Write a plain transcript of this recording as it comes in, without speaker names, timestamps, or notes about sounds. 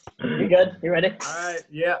You good? You ready? All right.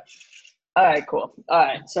 Yeah. All right, cool. All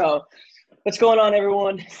right, so what's going on,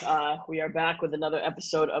 everyone? We are back with another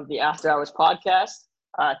episode of the After Hours podcast.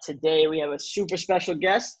 Today we have a super special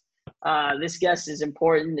guest. This guest is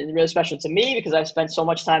important and really special to me because I've spent so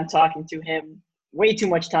much time talking to him, way too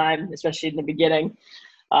much time, especially in the beginning.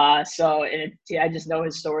 I just know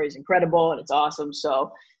his story is incredible and it's awesome.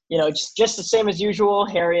 So, just the same as usual,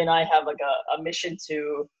 Harry and I have like a mission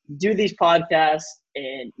to do these podcasts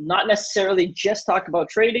and not necessarily just talk about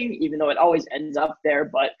trading, even though it always ends up there,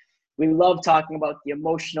 but we love talking about the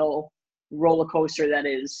emotional roller coaster that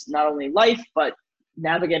is not only life, but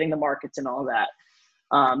navigating the markets and all that.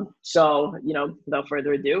 Without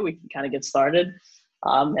further ado, we can kind of get started.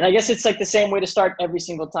 And I guess it's like the same way to start every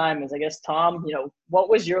single time is, I guess, Tom, what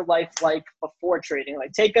was your life like before trading?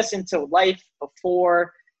 Like, take us into life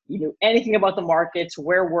before you knew anything about the markets.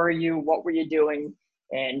 Where were you? What were you doing?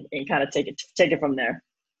 And kind of take it from there.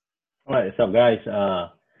 All right, so guys,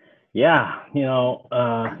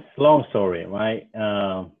 long story, right?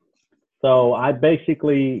 So I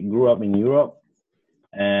basically grew up in Europe,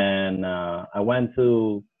 and I went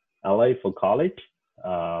to LA for college.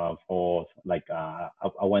 I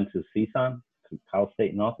went to CSUN, to Cal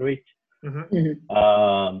State Northridge.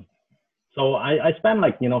 Mm-hmm. So I spent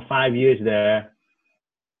 5 years there.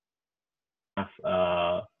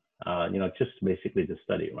 Just basically to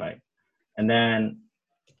study, right? And then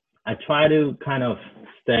I try to kind of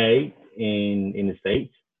stay in the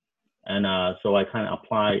States. And so I kind of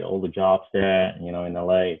applied all the jobs there, in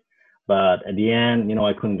LA. But at the end,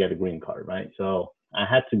 I couldn't get a green card, right? So I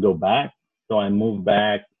had to go back. So I moved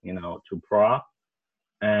back, to Prague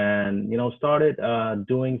and, started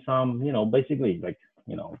doing some, basically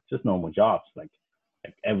just normal jobs like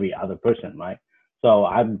every other person, right? So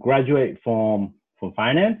I graduated from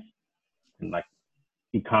finance and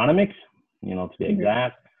economics, to be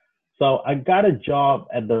exact. So I got a job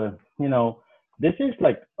at this is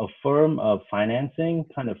like a firm of financing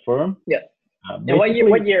kind of firm. Yeah. And what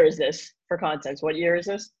year is this, for context? What year is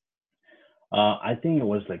this? I think it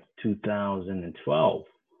was 2012,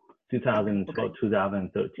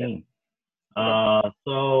 2013.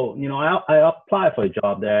 So, I applied for a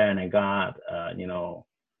job there and I got,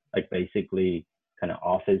 basically kind of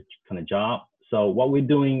office kind of job. So what we're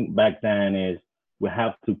doing back then is we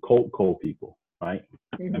have to cold call people, right?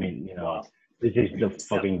 Mm-hmm. I mean, this is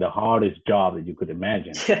the hardest job that you could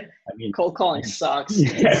imagine. I mean, cold calling sucks.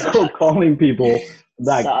 Cold calling people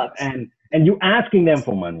sucks. and you asking them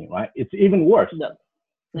for money, right? It's even worse. No.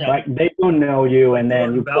 Like they don't know you, and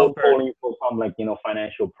then you cold calling for some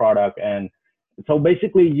financial product, and so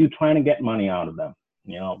basically you trying to get money out of them,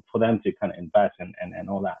 for them to kind of invest and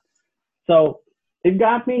all that. So it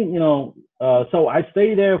got me, so I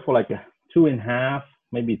stayed there for 2.5,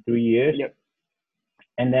 maybe 3 years. Yep.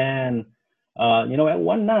 And then, at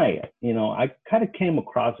one night, I kind of came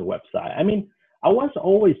across a website. I mean, I was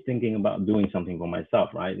always thinking about doing something for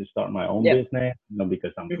myself, right? To start my own business,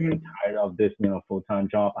 because I'm tired of this, full-time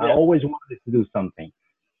job. I always wanted to do something,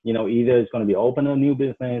 either it's going to be open a new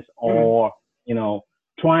business or,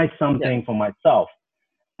 try something for myself.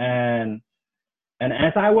 And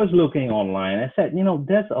as I was looking online, I said,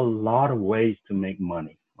 there's a lot of ways to make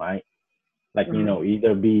money, right?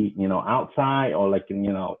 Either be, outside or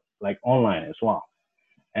online as well.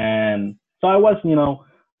 And so I was,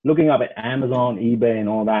 looking up at Amazon, eBay and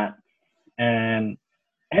all that. And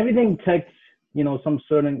everything takes, some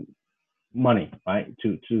certain money, right?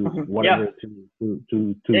 To whatever, to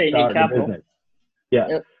start the business. Yeah.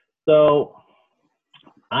 Yep. So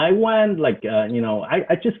I went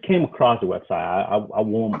I just came across the website. I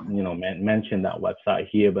won't, mention that website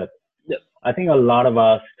here, but I think a lot of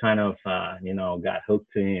us kind of, got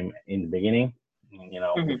hooked to him in the beginning.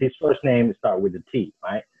 His first name starts with a T,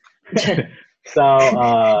 right? So,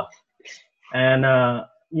 and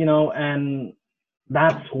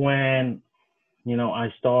that's when,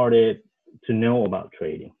 I started to know about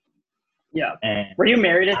trading. Yeah. And were you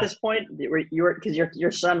married at this point? Because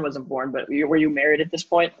your son wasn't born, but were you married at this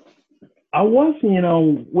point? I was,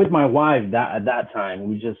 with my wife at that time.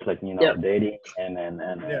 We just dating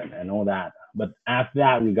and all that. But after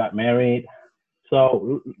that, we got married.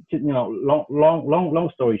 So, long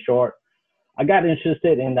story short, I got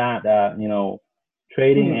interested in that,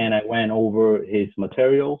 trading, and I went over his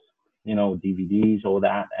materials, DVDs, all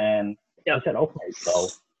that, and I said, okay, so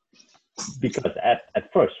because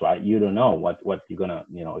at first, right, you don't know what you're gonna,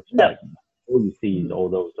 expect. All you see is all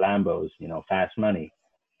those Lambos, fast money.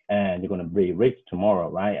 And you're going to be rich tomorrow,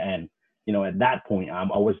 right? And, at that point, I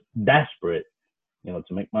was desperate, to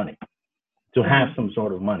make money, to have some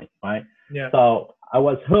sort of money, right? Yeah. So I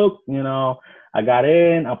was hooked, I got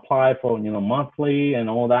in, applied for, monthly and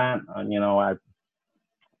all that.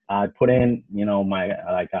 I put in,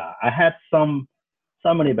 I had some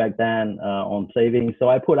money back then on savings. So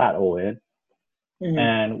I put that all in. Mm-hmm.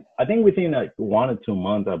 And I think within like 1 or 2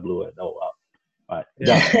 months, I blew it all up. Right.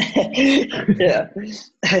 Yeah.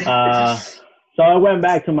 So I went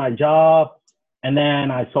back to my job, and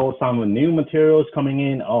then I saw some new materials coming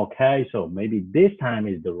in. Okay, so maybe this time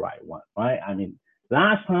is the right one, right? I mean,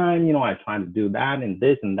 last time, I tried to do that and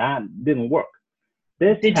this and that didn't work.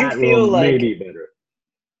 This Did you feel like maybe better?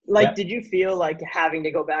 Like, did you feel like having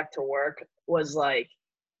to go back to work was like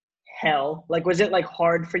hell? Like, was it like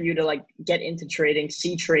hard for you to like get into trading,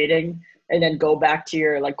 see trading, and then go back to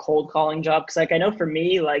your like cold calling job? Because like I know for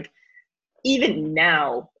me, like even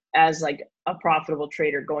now as like a profitable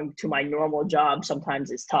trader, going to my normal job sometimes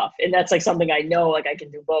is tough, and that's like something I know like I can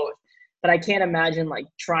do both. But I can't imagine like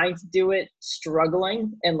trying to do it,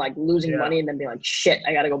 struggling, and like losing money, and then being like, shit,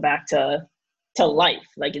 I got to go back to life,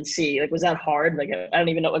 like, and see, like, was that hard? Like, I don't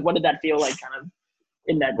even know, like, what did that feel like kind of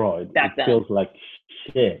in that back then? It feels like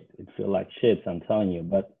shit. It feels like shit, I'm telling you.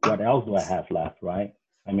 But what else do I have left, right?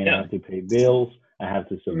 I mean, I have to pay bills. I have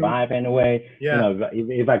to survive anyway. Yeah.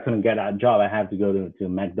 If I couldn't get a job, I have to go to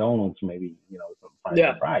McDonald's, maybe, some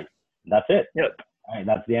fries. That's it. Yep. Right?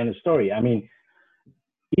 That's the end of the story. I mean,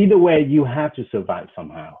 either way, you have to survive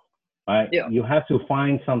somehow. Right? Yeah. You have to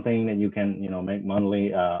find something that you can, make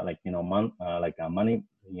monthly, money,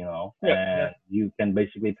 and you can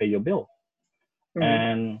basically pay your bills. Mm-hmm.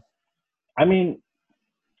 And I mean,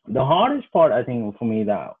 the hardest part, I think, for me,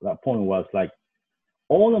 that point was like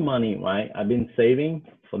all the money, right? I've been saving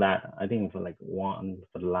for that, I think, for the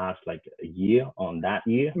last like a year on that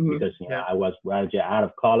year, because, I was graduate out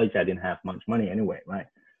of college. I didn't have much money anyway, right?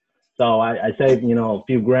 So I saved, a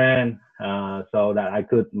few grand so that I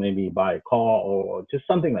could maybe buy a car or just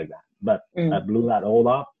something like that. But I blew that all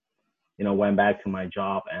up, went back to my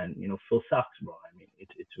job, and, still sucks, bro. I mean,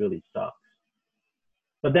 it's really sucks.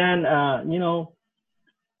 But then, I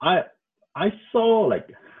saw like,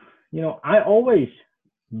 I always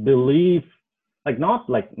believe, like, not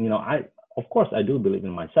like, of course I do believe in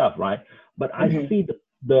myself, right? But I see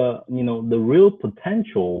the real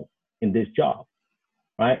potential in this job.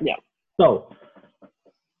 Right. Yeah. So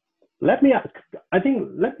let me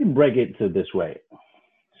break it to this way.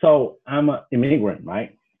 So I'm an immigrant,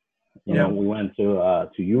 right? We went to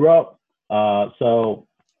Europe. So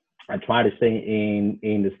I tried to stay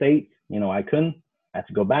in the States. I couldn't. I had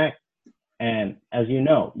to go back. And as you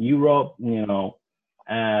know, Europe,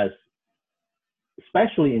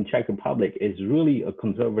 especially in Czech Republic, is really a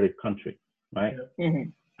conservative country, right?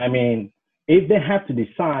 Mm-hmm. I mean, if they have to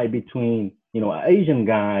decide between an Asian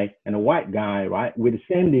guy and a white guy, right, with the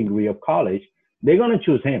same degree of college, they're gonna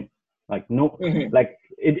choose him. Like like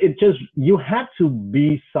it just, you have to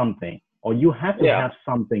be something, or you have to have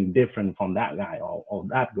something different from that guy or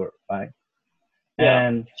that girl, right? Yeah.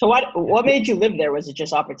 And so what made you live there? Was it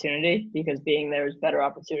just opportunity? Because being there is better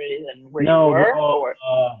opportunity than where you were?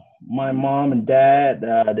 My mom and dad,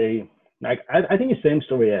 they like, I think the same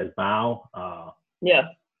story as Bao.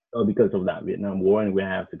 So because of that Vietnam War, and we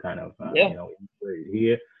have to kind of, immigrate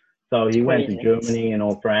here. So he went to Germany and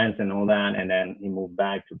all France and all that, and then he moved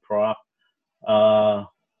back to Prague. But,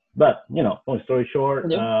 long story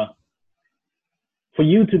short, for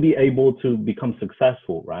you to be able to become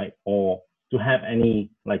successful, right, or to have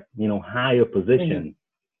any, like, higher position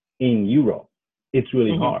in Europe, it's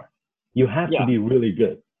really hard. You have to be really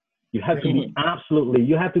good. You have to be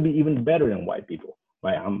you have to be even better than white people.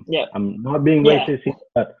 Right, I'm not being racist,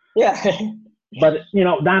 but that's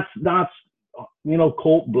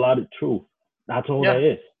cold-blooded truth. That's all there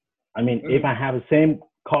is. I mean, if I have the same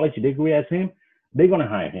college degree as him, they're gonna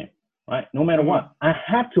hire him, right? No matter what, I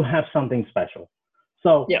have to have something special.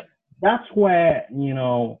 So that's where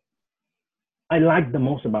I like the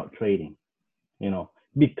most about trading,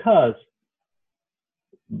 because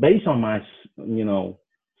based on my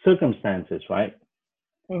circumstances, right?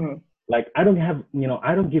 Like, I don't have,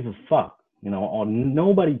 I don't give a fuck, or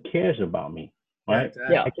nobody cares about me, right?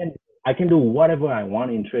 I can do whatever I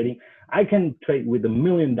want in trading. I can trade with $1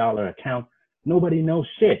 million account. Nobody knows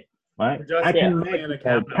shit, right? I can make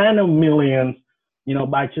a ton of millions,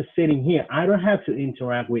 by just sitting here. I don't have to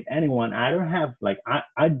interact with anyone. I don't have, like,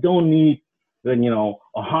 I don't need,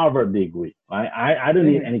 a Harvard degree, right? I don't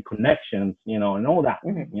need any connections, and all that.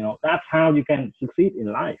 That's how you can succeed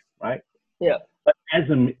in life, right? Yeah. But as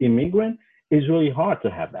an immigrant, it's really hard to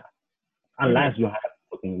have that, unless you have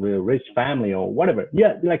a really rich family or whatever.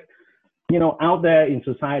 Yeah, like, out there in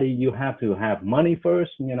society, you have to have money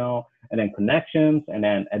first, and then connections, and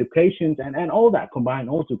then educations, and all that combined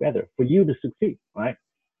all together for you to succeed, right?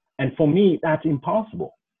 And for me, that's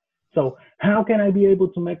impossible. So how can I be able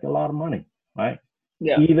to make a lot of money, right?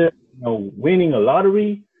 Yeah. Either winning a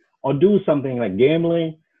lottery or do something like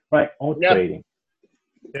gambling, right? Or trading.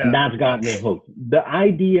 Yeah. And that's got me hooked. The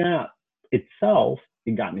idea itself,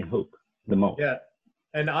 it got me hooked the most. Yeah.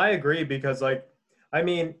 And I agree because I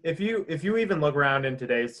mean, if you even look around in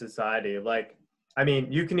today's society, I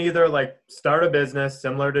mean, you can either start a business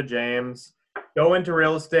similar to James, go into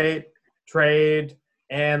real estate, trade,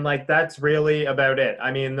 and that's really about it.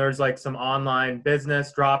 I mean, there's some online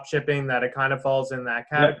business, drop shipping that it kind of falls in that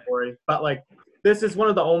category. Yep. But this is one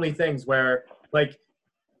of the only things where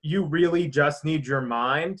you really just need your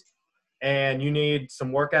mind and you need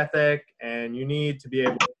some work ethic and you need to be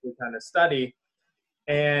able to kind of study.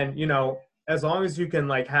 And, as long as you can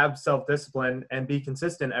have self-discipline and be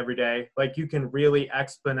consistent every day, you can really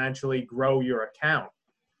exponentially grow your account.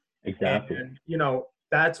 Exactly. And,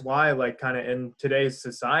 that's why kind of in today's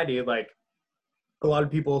society, a lot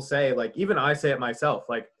of people say, even I say it myself,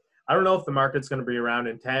 I don't know if the market's going to be around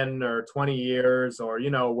in 10 or 20 years or,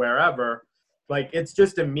 wherever. It's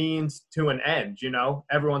just a means to an end,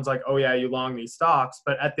 everyone's oh yeah, you long these stocks,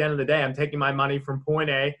 but at the end of the day, I'm taking my money from point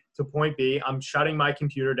A to point B. I'm shutting my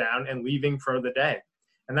computer down and leaving for the day.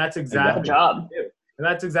 And that's exactly what we do. And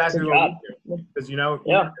that's exactly what we do. Because, you never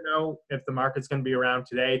know if the market's going to be around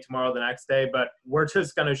today, tomorrow, the next day, but we're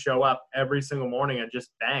just going to show up every single morning and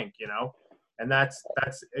just bank, and that's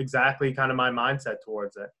exactly kind of my mindset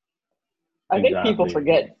towards it. I think people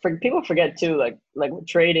forget too, like with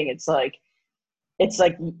trading, it's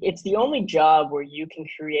the only job where you can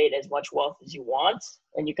create as much wealth as you want,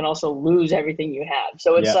 and you can also lose everything you have.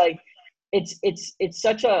 So it's it's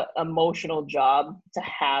such a emotional job to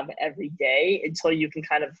have every day until you can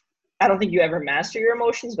kind of, I don't think you ever master your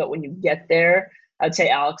emotions, but when you get there, I'd say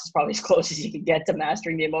Alex is probably as close as you can get to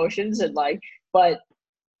mastering the emotions. And but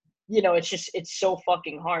it's so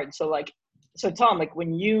fucking hard. So Tom,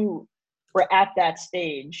 when you were at that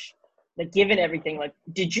stage, given everything,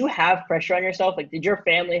 did you have pressure on yourself? Did your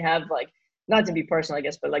family have, not to be personal, I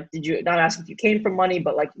guess, but did you, not ask if you came from money,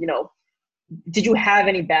 but did you have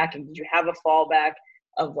any backing? Did you have a fallback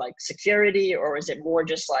of security, or is it more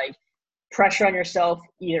just pressure on yourself,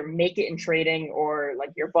 either make it in trading or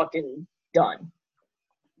you're fucking done?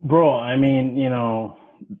 Bro, I mean,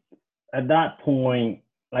 at that point,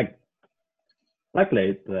 like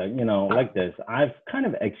this, I've kind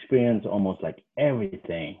of experienced almost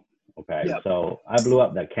everything. Okay. Yep. So I blew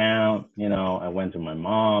up the account, I went to my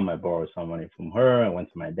mom, I borrowed some money from her. I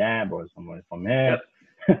went to my dad, borrowed some money from him.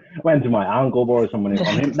 Yep. Went to my uncle, borrowed some money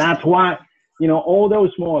from him. That's why, all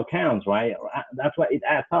those small accounts, right? That's why it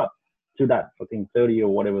adds up to that fucking 30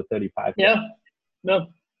 or whatever, 35. Yeah. No.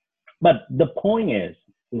 But the point is,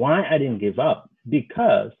 why I didn't give up,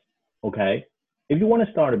 because, okay, if you want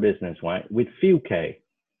to start a business, right, with few K,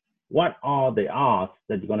 what are the odds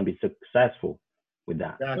that you're going to be successful with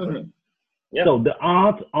that? Exactly. Yep. So the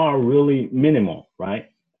odds are really minimal, right?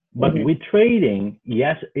 But with trading,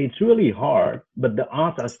 yes, it's really hard, but the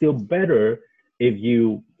odds are still better if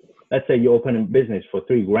you, let's say you open a business for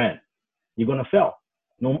 $3,000, you're going to fail.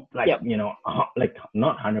 No, not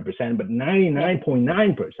 100%, but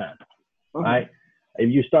 99.9%, right? If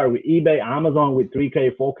you start with eBay, Amazon with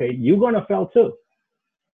 3K, 4K, you're going to fail too.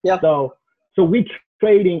 Yeah. So with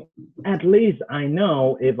trading, at least I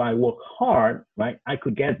know if I work hard, right, I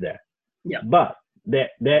could get there. Yeah. But there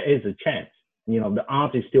is a chance. The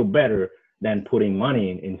odds is still better than putting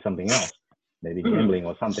money in something else, maybe gambling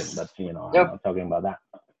or something. But I'm not talking about that.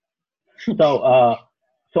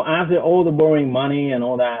 So after all the borrowing money and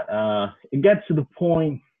all that, it gets to the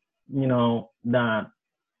point, that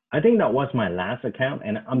I think that was my last account,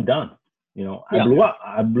 and I'm done.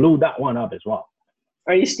 I blew that one up as well.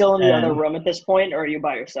 Are you still in the other room at this point, or are you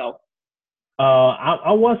by yourself?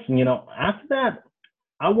 I was, after that,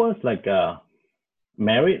 I was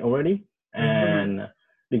married already. And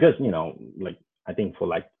because, I think for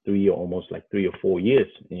 3 or 4 years,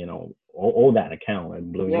 all that account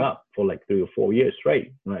went blowing up for 3 or 4 years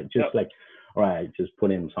straight, right? Just all right, just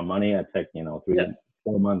put in some money. I take, 3 or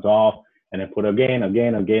 4 months off, and then put again,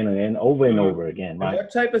 over and over again, right?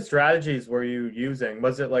 What type of strategies were you using?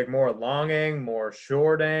 Was it more longing, more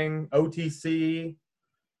shorting, OTC?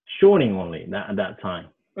 Shorting only at that time.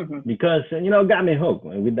 Because, it got me hooked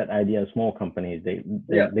with that idea. Small companies,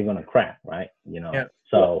 they're going to crack, right?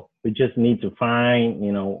 So we just need to find,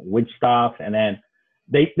 which stocks, and then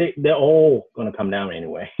they're all going to come down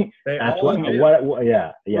anyway. That's what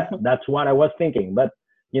that's what I was thinking. But,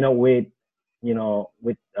 with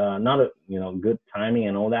with not a, good timing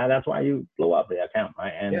and all that. That's why you blow up the account,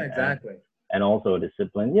 right? And Yeah, exactly. and also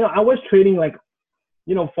discipline. I was trading like,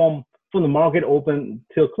 from the market open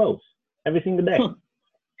till close every single day.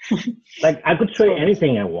 Like I could trade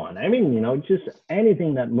anything I want. I mean, just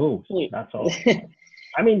anything that moves. That's all.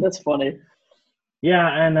 I mean, that's funny.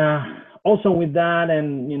 Yeah, and also with that,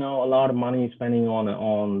 and a lot of money spending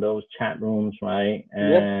on those chat rooms, right?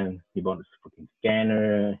 And he bought this fucking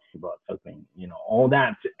scanner. He bought fucking, all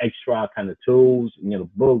that extra kind of tools,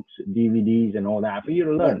 books, DVDs, and all that for you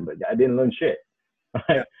to learn. But I didn't learn shit.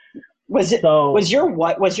 Right? Was your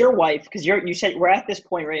wife, because you said we're at this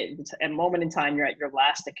point, right? It's a moment in time, you're at your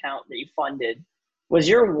last account that you funded. Was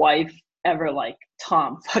your wife ever like,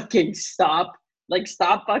 Tom, fucking stop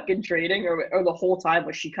fucking trading, or the whole time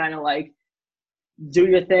was she kind of like, do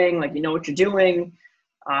your thing, like you know what you're doing,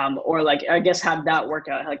 or like I guess have that work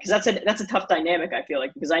out, like because that's a tough dynamic, I feel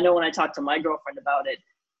like, because I know when I talk to my girlfriend about it,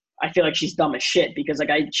 I feel like she's dumb as shit because like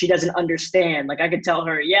she doesn't understand. Like I could tell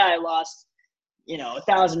her, yeah, I lost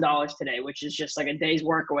 $1,000 today, which is just like a day's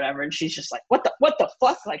work or whatever, and she's just like, what the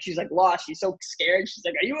fuck? Like she's like lost. She's so scared. She's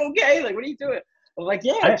like, are you okay? Like what are you doing? I'm like,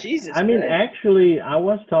 yeah, Jesus. I mean, actually, I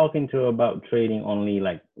was talking to her about trading only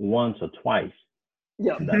like once or twice.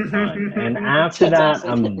 Yeah. That time. And after that,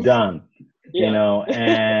 awesome. I'm done.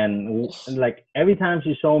 And like every time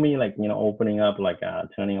she saw me, like, opening up, like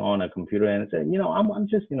turning on a computer and said, I'm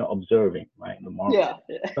just, observing, right, the market,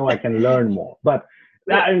 so I can learn more. But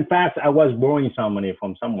that, in fact, I was borrowing some money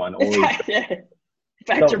from someone. Always. In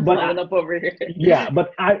fact, you're blowing up over here. Yeah,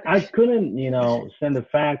 but I couldn't, send the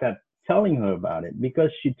fact that telling her about it, because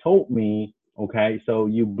she told me, okay, so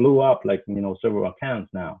you blew up like, several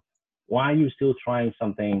accounts now. Why are you still trying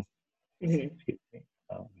something? Excuse me.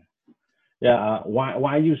 Why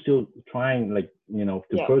are you still trying, like, to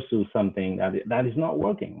pursue something that is not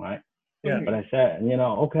working, right? Yeah. But I said,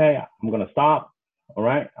 okay, I'm going to stop. All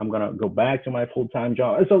right. I'm going to go back to my full-time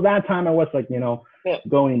job. And so that time I was like,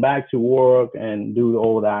 going back to work and do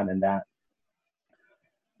all that and that.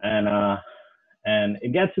 And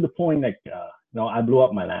it gets to the point like, I blew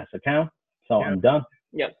up my last account, so I'm done.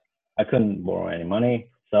 Yep. I couldn't borrow any money.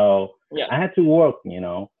 So I had to work,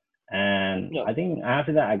 and I think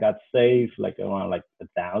after that I got saved like around like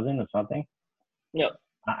 1,000 or something. Yep.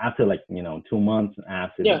 After like, 2 months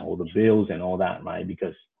after all the bills and all that, right?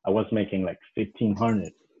 Because I was making like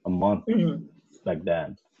 1,500 a month like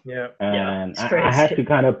that. Yeah. And I had to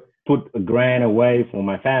kind of put $1,000 away for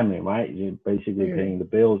my family, right? You're basically paying the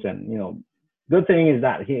bills, and, good thing is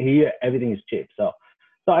that here everything is cheap. So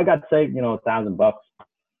I got saved, $1,000.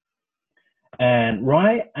 And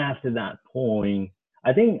right after that point,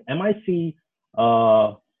 I think MIC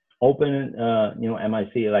opened,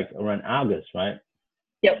 MIC like around August, right?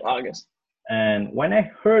 Yep, August. And when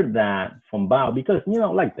I heard that from Bao, because,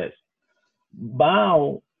 like this,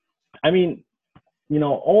 Bao, I mean,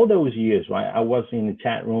 all those years, right? I was in the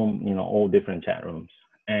chat room, all different chat rooms.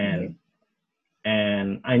 And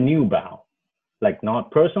I knew Bao, like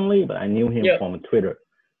not personally, but I knew him from Twitter.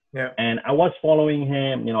 Yeah. And I was following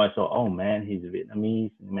him, I saw, oh man, he's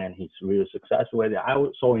Vietnamese, man, he's really successful with it. I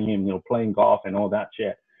saw him, playing golf and all that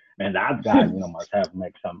shit. Man, that guy, must have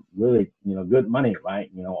made some really, good money,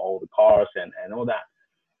 right? All the cars and all that.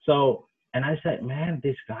 So, and I said, man,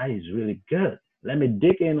 this guy is really good. Let me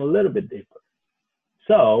dig in a little bit deeper.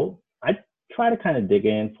 So I try to kind of dig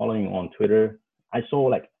in, following on Twitter. I saw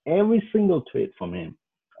like every single tweet from him,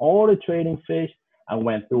 all the trading fish. I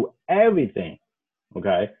went through everything.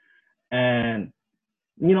 Okay. And,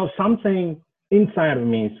 something inside of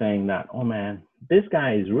me saying that, oh man, this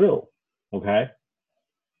guy is real. Okay.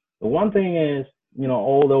 The one thing is,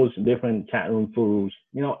 all those different chat room fools,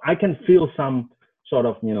 I can feel some sort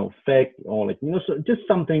of, fake or like, so just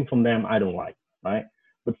something from them I don't like. Right.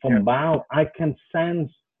 But from Bao, I can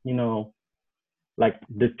sense, like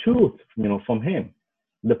the truth, from him,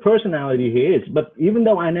 the personality he is. But even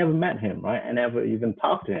though I never met him, right, I never even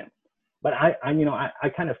talked to him. But I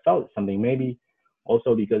kind of felt something, maybe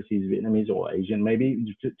also because he's Vietnamese or Asian,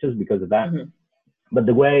 maybe just because of that. But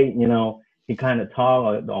the way, he kind of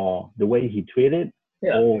talked or the way he tweeted,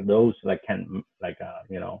 all those like that.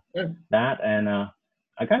 And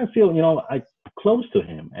I kind of feel, I close to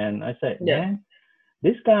him. And I said, man,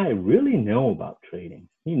 this guy really knows about trading.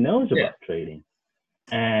 He knows about trading.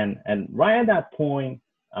 And right at that point,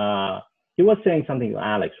 he was saying something to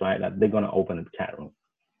Alex, right, that they're going to open a chat room.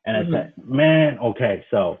 And I said, man, okay,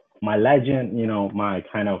 so my legend, my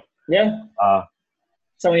kind of,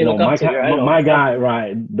 somebody look up to, my guy,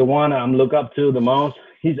 right, the one I'm look up to the most,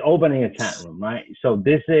 he's opening a chat room, right? So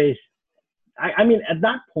this is, I mean, at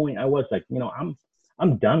that point, I was like, I'm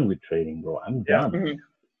I'm done with trading, bro. I'm done. Mhm.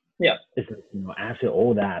 Yeah. It's like, after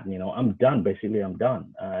all that, I'm done. Basically, I'm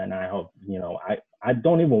done. And I hope, I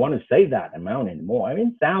don't even want to say that amount anymore. I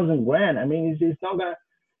mean, 1,000 grand. I mean, it's not gonna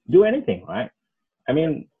do anything, right? I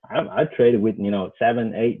mean, I traded with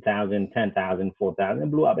 7, 8,000, 10,000, 4,000,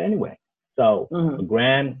 it blew up anyway. So a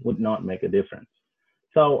grand would not make a difference.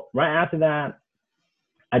 So right after that,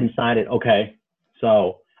 I decided, okay,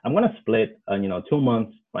 so I'm gonna split, 2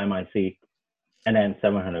 months for MIC, and then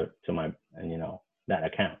 700 to my, that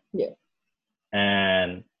account. Yeah.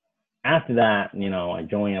 And after that, I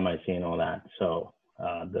joined MIC and all that. So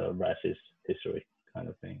the rest is history, kind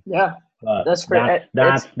of thing. Yeah. But That's great.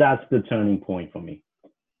 That's the turning point for me.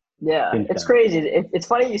 Yeah, it's crazy. It's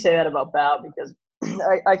funny you say that about Bao, because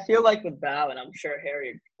I feel like with Bao, and I'm sure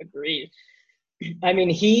Harry agrees, I mean,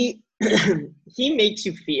 he he makes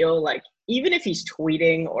you feel like, even if he's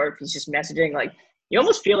tweeting or if he's just messaging, like, you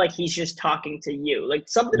almost feel like he's just talking to you. Like,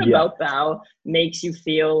 something about Bao makes you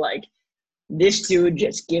feel like this dude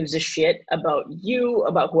just gives a shit about you,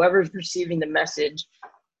 about whoever's receiving the message.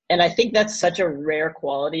 And I think that's such a rare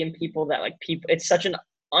quality in people, that it's such an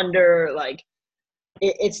under, like,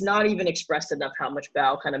 it's not even expressed enough how much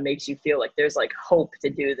Bao kind of makes you feel like there's like hope to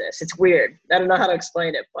do this. It's weird. I don't know how to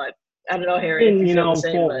explain it, but I don't know, Harry, if you feel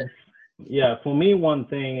the same. For me, one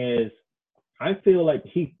thing is, I feel like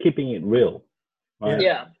he's keeping it real. Right?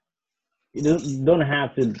 Yeah. You don't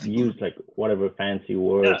have to use like whatever fancy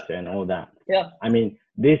words and all that. Yeah. I mean,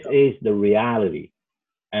 this is the reality.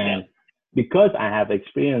 And because I have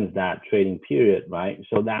experienced that trading period, right?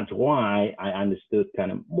 So that's why I understood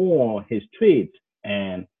kind of more his tweets.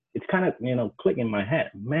 And it's kind of, click in my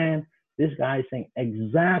head. Man, this guy is saying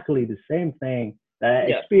exactly the same thing that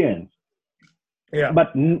I experienced. Yeah.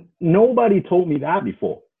 But nobody told me that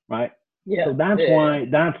before, right? Yeah. So that's why,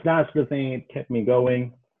 that's the thing that kept me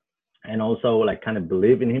going. And also, like, kind of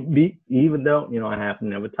believe in him, even though, I have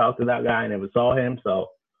never talked to that guy, I never saw him. So,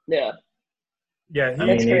 yeah, that's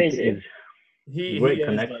crazy. He great is,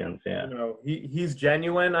 connections, like, he's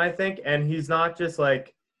genuine, I think, and he's not just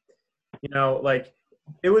like, like,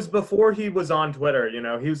 it was before he was on Twitter.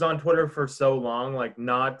 He was on Twitter for so long, like,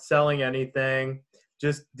 not selling anything,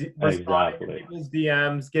 just responding to people's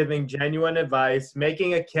DMs, giving genuine advice,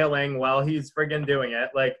 making a killing while he's friggin' doing it.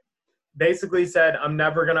 Like, basically said, I'm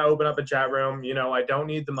never going to open up a chat room. I don't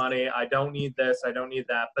need the money. I don't need this. I don't need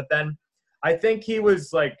that. But then I think he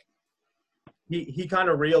was like, he kind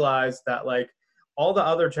of realized that, like, all the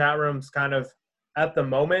other chat rooms kind of at the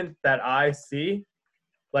moment that I see,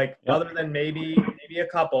 like, other than maybe a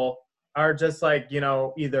couple, are just like,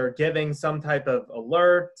 either giving some type of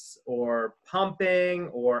alerts or pumping,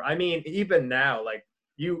 or, I mean, even now, like,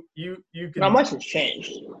 you can, not much has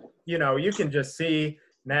changed. You can just see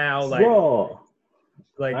now, like, bro,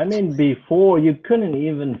 like, I mean, before you couldn't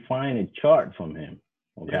even find a chart from him.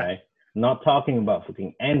 Okay. Not talking about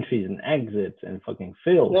fucking entries and exits and fucking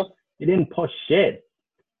fills. He didn't post shit.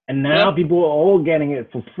 And now people are all getting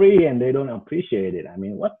it for free and they don't appreciate it. I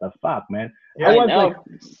mean, what the fuck, man? I was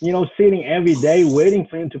like, sitting every day waiting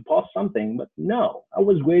for him to post something, but no, I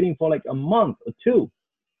was waiting for like a month or two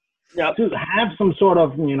to have some sort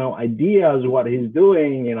of, ideas what he's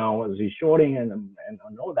doing, was he shorting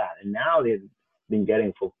and all that. And now they've been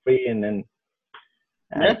getting for free, and then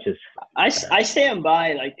I stand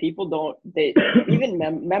by, like, people even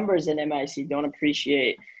members in MIC don't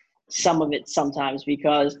appreciate some of it sometimes,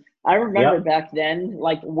 because I remember back then,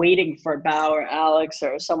 like, waiting for Bao or Alex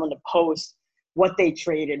or someone to post what they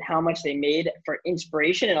traded, how much they made, for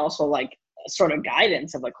inspiration, and also like sort of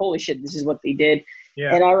guidance of like, holy shit, this is what they did.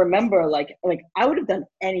 And I remember like I would have done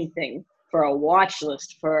anything for a watch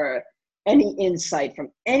list, for any insight from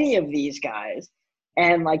any of these guys.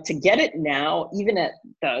 And like, to get it now, even at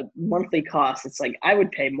the monthly cost, it's like I would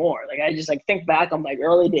pay more. Like, I just like think back on like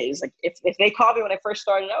early days. Like, if they called me when I first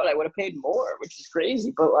started out, I would have paid more, which is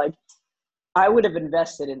crazy. But like, I would have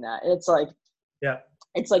invested in that. It's like,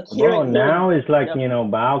 it's like now it's like,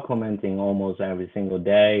 Bao commenting almost every single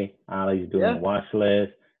day. Alex doing watch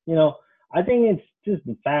list. I think it's just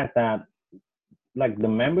the fact that, like, the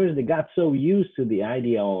members, they got so used to the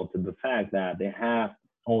idea, or to the fact that they have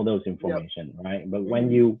all those information, right? But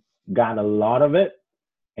when you got a lot of it,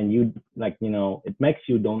 and you like, it makes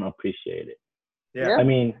you don't appreciate it. I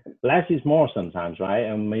mean, less is more sometimes, right?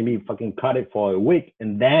 And maybe fucking cut it for a week,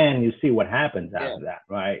 and then you see what happens after that,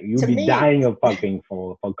 right? You'd be dying of fucking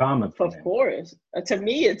for comments. Of course. To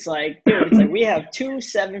me, it's like, dude, it's like we have 2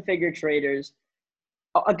 7-figure traders,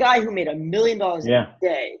 a guy who made $1 million a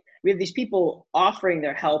day. We have these people offering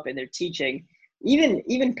their help and their teaching.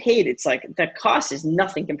 even paid, it's like the cost is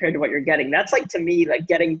nothing compared to what you're getting. That's like, to me, like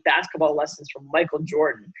getting basketball lessons from Michael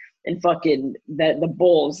Jordan and fucking the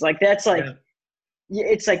Bulls. Like that's like,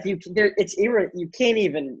 it's like you can't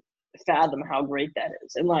even fathom how great that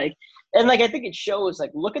is. And like I think it shows,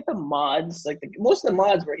 like, look at the mods, like most of the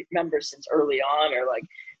mods were members since early on, or like,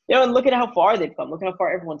 you know, and look at how far they've come. Look at how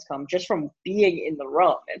far everyone's come just from being in the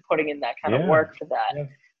room and putting in that kind of work for that. Yeah.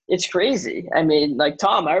 It's crazy. I mean, like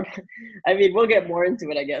Tom, I mean, we'll get more into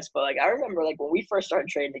it, I guess, but like I remember, like when we first started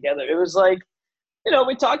training together, it was like, you know,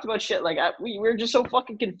 we talked about shit. Like we were just so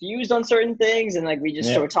fucking confused on certain things, and like we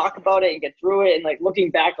just sort of talk about it and get through it. And like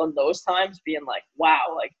looking back on those times, being like,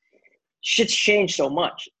 wow, like shit's changed so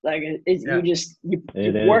much. Like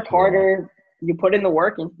you work harder, you put in the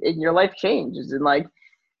work, and your life changes. And like,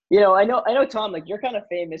 you know, I know Tom, like you're kind of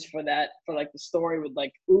famous for that, for like the story with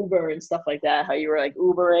like Uber and stuff like that, how you were like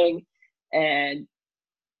Ubering and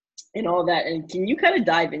all that. And can you kind of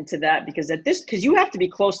dive into that? Because because you have to be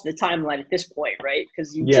close to the timeline at this point, right?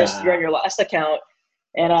 Because you're on your last account.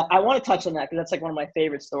 And I want to touch on that because that's like one of my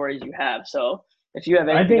favorite stories you have. So if you have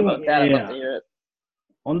anything about that, I'd love to hear it.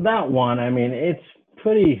 On that one, I mean, it's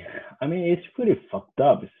pretty fucked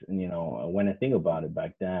up, you know, when I think about it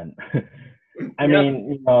back then. I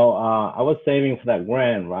mean, you know, I was saving for that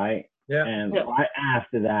grant, right? Yeah. And right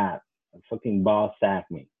after that, a fucking boss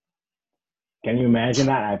sacked me. Can you imagine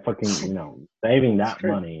that? I fucking, you know, saving that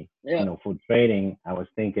money, you know, for trading. I was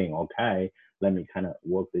thinking, okay, let me kind of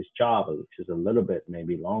work this job, which is a little bit,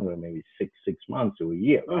 maybe longer, maybe six months to a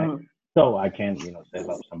year, right? So I can, you know, save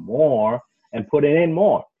up some more and put it in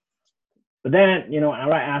more. But then, you know,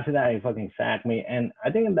 right after that, he fucking sacked me. And I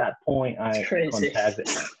think at that point, I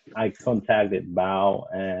contacted Bao,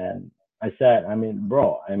 and I said, I mean,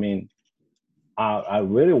 bro, I mean, I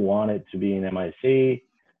really wanted to be in MIC.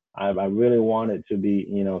 I really wanted to be,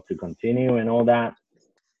 you know, to continue and all that.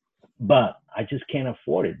 But I just can't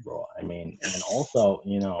afford it, bro. I mean, and also,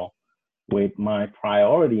 you know, with my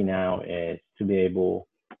priority now is to be able,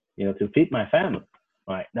 you know, to feed my family.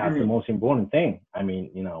 Right. That's the most important thing. I mean,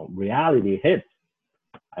 you know, reality hits.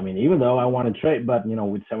 I mean, even though I want to trade, but, you know,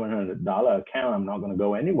 with $700 account, I'm not going to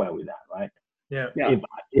go anywhere with that. Right. Yeah.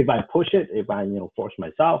 If I push it, if I, you know, force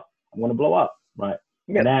myself, I'm going to blow up. Right.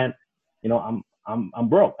 And then, you know, I'm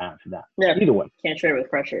broke after that. Yeah. Either way. Can't trade with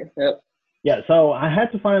pressure. Yep. Yeah. So I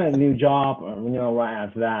had to find a new job, you know, right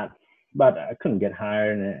after that, but I couldn't get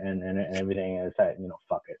hired and everything. And I said, you know,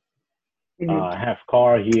 fuck it. I have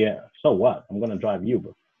car here, so what? I'm gonna drive Uber.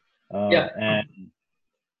 And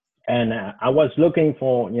I was looking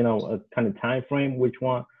for, you know, a kind of time frame, which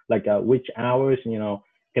hours, you know,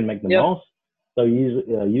 can make the most. So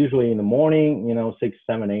usually in the morning, you know, 6,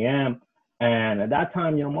 7 a.m. And at that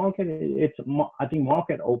time, you know, I think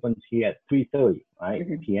market opens here at 3:30, right,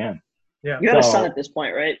 p.m. Yeah. You have a son at this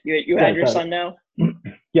point, right? You had your son now.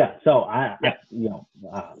 Yeah. So I you know,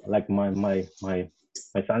 like my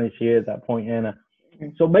son is here at that point, and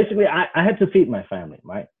so basically I had to feed my family,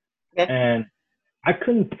 right? And I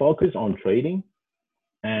couldn't focus on trading,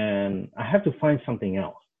 and I had to find something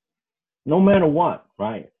else, no matter what,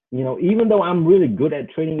 right? You know, even though I'm really good at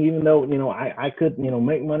trading, even though, you know, I could, you know,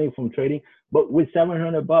 make money from trading, but with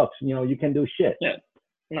 $700, you know, you can do shit. Yeah.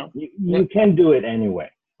 No. You can do it anyway,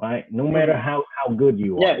 right? No matter how good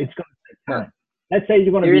you are, it's gonna take time. Let's say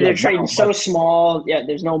you're either like, trading so small,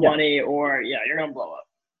 there's no money, or you're gonna blow up.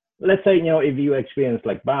 Let's say, you know, if you experience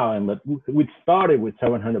like Bowen, but we started with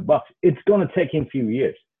 $700, it's gonna take him a few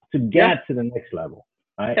years to get to the next level,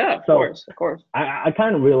 right? Yeah, of course. I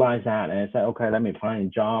kind of realized that, and I said, okay, let me find a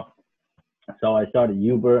job. So I started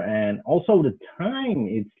Uber, and also the time.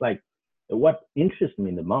 It's like what interests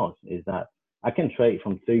me the most is that I can trade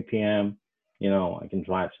from 3 p.m. You know, I can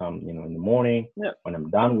drive some, you know, in the morning. When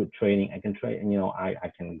I'm done with trading, I can trade, and, you know, I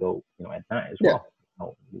can go, you know, at night as well. You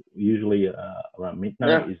know, usually around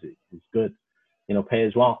midnight is good, you know, pay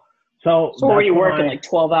as well. So were you working like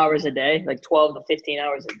 12 hours a day, like 12 to 15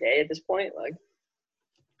 hours a day at this point? Like,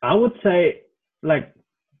 I would say, like,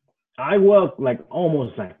 I work like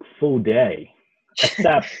almost like full day,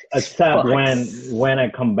 except when I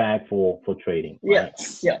come back for trading. Right?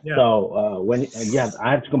 Yeah. So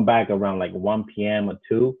I have to come back around like 1 p.m. or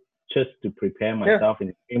 2 just to prepare myself in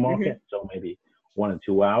the pre-market. So maybe 1 or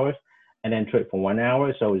 2 hours, and then trade for 1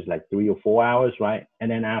 hour. So it's like 3 or 4 hours, right? And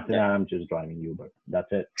then after that, I'm just driving Uber.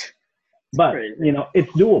 That's it. But you know,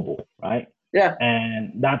 it's doable, right? Yeah.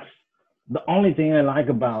 And that's the only thing I like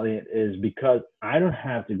about it is because I don't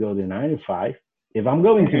have to go to 9 to 5. If I'm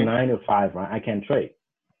going to 9 to 5, right, I can trade.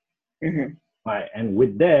 Right. And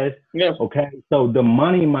with this, okay, so the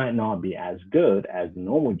money might not be as good as the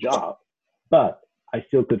normal job, but I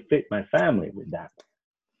still could fit my family with that.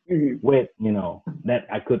 Mm-hmm. With, that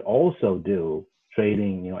I could also do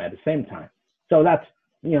trading, at the same time. So that's,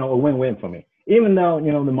 a win-win for me. Even though,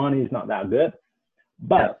 the money is not that good,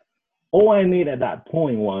 but all I need at that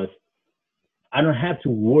point was I don't have to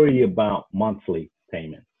worry about monthly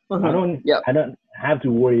payment. Mm-hmm. I don't have to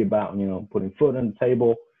worry about, putting food on the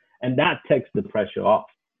table, and that takes the pressure off.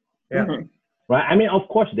 Yeah. Mm-hmm. Right. I mean, of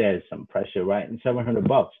course there's some pressure, right? And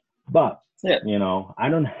 $700, but I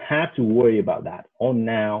don't have to worry about that.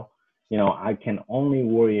 Now, I can only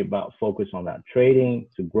worry about focus on that trading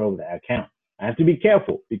to grow the account. I have to be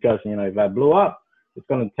careful because, if I blow up, it's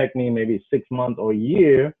going to take me maybe 6 months or a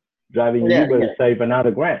year driving Uber to save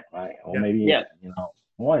another grand, right? Or maybe,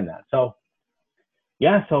 more than that. So,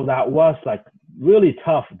 so that was like really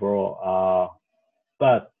tough, bro.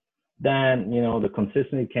 But then, the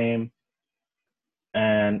consistency came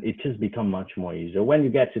and it just become much more easier. When you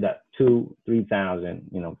get to that 2,000,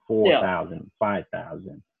 3,000, 4,000,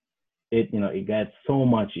 5,000, it gets so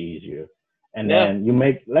much easier. And then you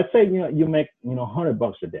make, let's say, you make,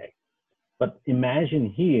 $100 a day. But imagine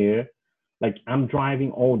here, like I'm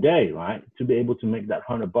driving all day, right? To be able to make that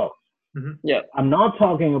 $100. Mm-hmm. Yeah. I'm not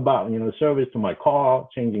talking about, service to my car,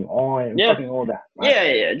 changing oil and fucking all that.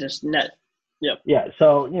 Right? Yeah. Just net. Yep. Yeah.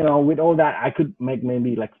 So, with all that, I could make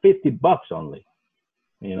maybe like $50 only,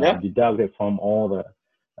 deducted from all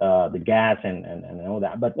the gas and all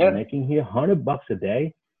that. But making here $100 a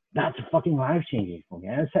day, that's fucking life changing for me.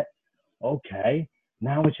 And I said, okay,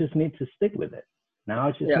 now I just need to stick with it. Now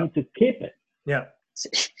I just need to keep it. Yeah.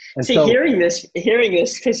 See, hearing this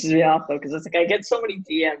pisses me off though, because it's like I get so many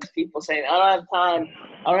DMs, people saying, I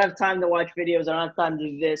don't have time to watch videos, I don't have time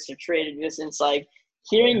to do this or trade this. And it's like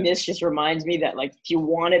hearing this just reminds me that like if you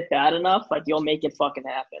want it bad enough, like you'll make it fucking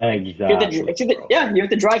happen. Exactly. You have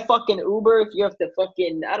to drive fucking Uber, if you have to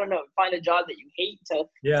fucking, I don't know, find a job that you hate to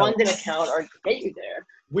fund an account or get you there.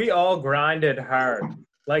 We all grinded hard.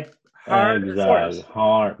 Like hard. Exactly.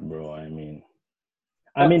 Hard, bro. I mean,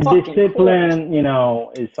 discipline,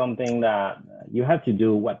 is something that you have to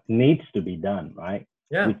do what needs to be done, right?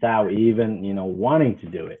 Yeah. Without even, wanting to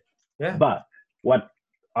do it. Yeah. But what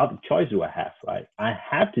other choice do I have, right? I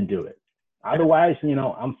have to do it. Otherwise,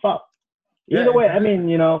 I'm fucked. Either way, exactly.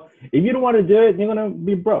 If you don't want to do it, you're going to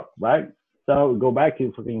be broke, right? So go back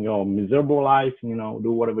to fucking your miserable life,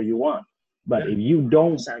 do whatever you want. But if you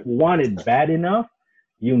don't want it bad enough,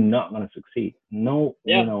 you're not going to succeed. No,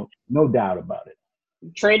 no doubt about it.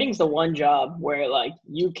 Trading's the one job where like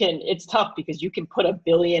it's tough because you can put 1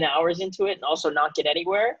 billion hours into it and also not get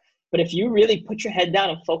anywhere. But if you really put your head down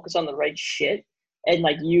and focus on the right shit and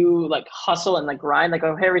like you like hustle and like grind, like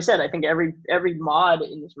Harry said, I think every mod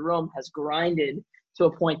in this room has grinded to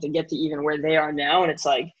a point to get to even where they are now. And it's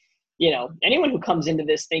like, anyone who comes into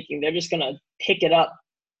this thinking they're just going to pick it up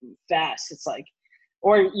fast, it's like,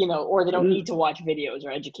 or they don't need to watch videos or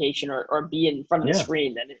education or be in front of the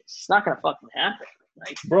screen, then it's not going to fucking happen.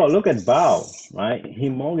 Like, bro, look at Bao, right? He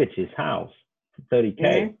mortgaged his house for $30K.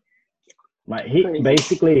 Mm-hmm. Right? He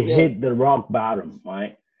basically hit the rock bottom,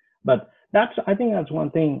 right? But I think that's one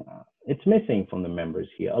thing it's missing from the members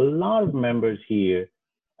here. A lot of members here,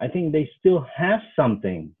 I think they still have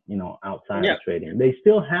something, outside of trading. They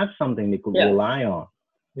still have something they could rely on.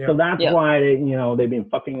 Yeah. So that's why they've been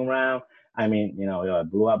fucking around. I mean, I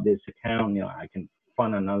blew up this account, I can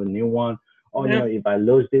fund another new one. Or, if I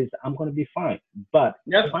lose this, I'm going to be fine. But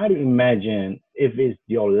try to imagine if it's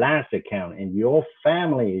your last account and your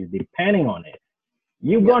family is depending on it.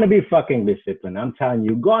 You're going to be fucking disciplined. I'm telling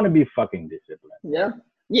you, you're going to be fucking disciplined. Yeah.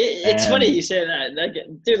 Yeah, it's funny you say that. Like,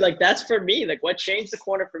 dude, like that's for me. Like what changed the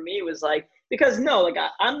corner for me was like, because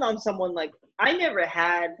I'm not someone like, I never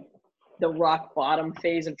had the rock bottom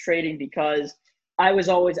phase of trading because I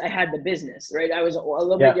had the business, right? I was a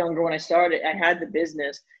little bit younger when I started. I had the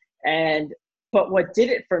business. But what did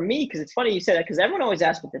it for me, because it's funny you said that, because everyone always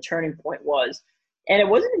asked what the turning point was. And it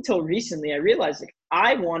wasn't until recently I realized like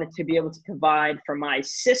I wanted to be able to provide for my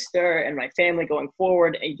sister and my family going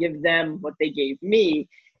forward and give them what they gave me.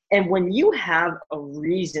 And when you have a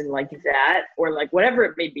reason like that, or like whatever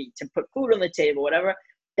it may be, to put food on the table, whatever,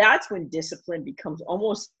 that's when discipline becomes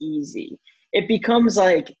almost easy. It becomes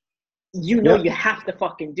like, you have to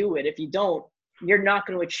fucking do it. If you don't, you're not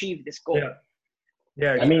going to achieve this goal.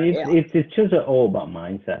 Yeah, I mean, it's just all about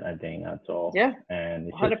mindset. I think that's all. Yeah, and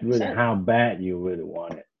it's just really how bad you really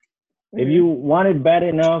want it. Mm-hmm. If you want it bad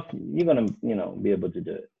enough, you're gonna, be able to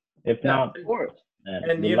do it. If not, of course.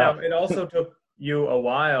 And it also took you a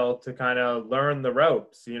while to kind of learn the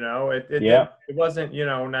ropes. It wasn't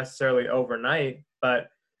necessarily overnight, but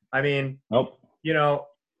I mean, nope.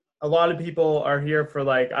 A lot of people are here for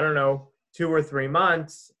like, I don't know, 2 or 3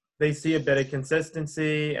 months, they see a bit of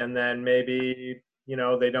consistency, and then maybe, you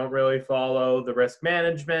know, they don't really follow the risk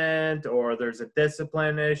management, or there's a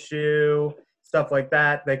discipline issue, stuff like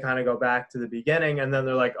that. They kind of go back to the beginning, and then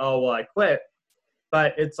they're like, oh, well, I quit.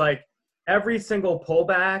 But it's like every single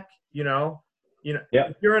pullback, you know,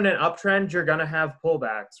 if you're in an uptrend, you're going to have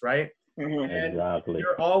pullbacks, right? Mm-hmm. And Exactly.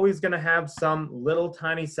 you're always going to have some little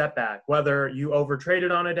tiny setback, whether you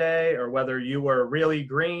overtraded on a day or whether you were really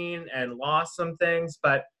green and lost some things.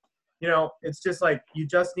 But, you know, it's just like you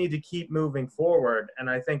just need to keep moving forward. And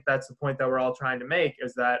I think that's the point that we're all trying to make,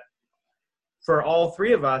 is that for all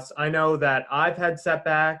three of us, I know that I've had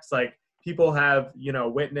setbacks. Like, people have, you know,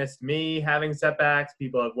 witnessed me having setbacks.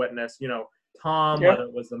 People have witnessed, you know, Tom, whether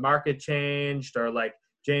it was the market changed, or like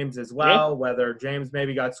James as well, whether James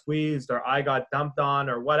maybe got squeezed or I got dumped on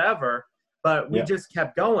or whatever. But we just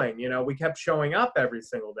kept going, you know, we kept showing up every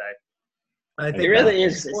single day. I think it really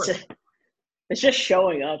is. It's just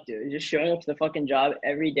showing up, dude. Just showing up to the fucking job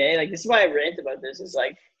every day. Like, this is why I rant about this. Is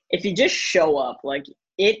like, if you just show up, like,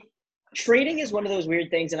 trading is one of those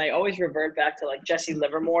weird things. And I always revert back to like Jesse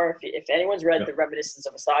Livermore. If anyone's read The Reminiscence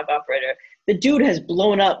of a Stock Operator, the dude has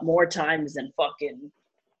blown up more times than fucking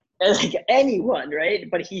like anyone, right?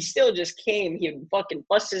 But he still just came. He would fucking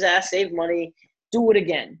bust his ass, save money, do it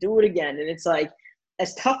again. And it's like,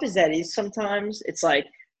 as tough as that is sometimes, it's like,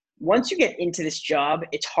 once you get into this job,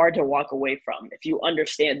 it's hard to walk away from if you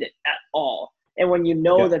understand it at all. And when you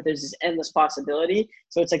know that there's this endless possibility,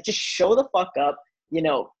 so it's like, just show the fuck up, you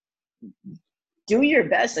know, do your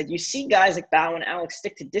best. Like, you see guys like Bao and Alex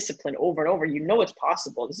stick to discipline over and over. You know it's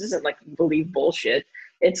possible. This isn't like believe bullshit.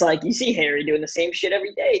 It's like, you see Harry doing the same shit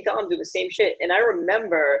every day. Tom doing the same shit. And I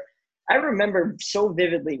remember so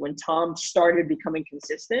vividly when Tom started becoming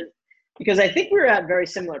consistent, because I think we were at very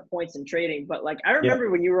similar points in trading. But like, I remember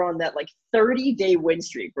when you were on that like 30-day win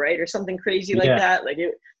streak, right? Or something crazy like that. Like,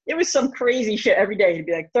 it was some crazy shit every day. He'd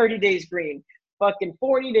be like 30 days green, fucking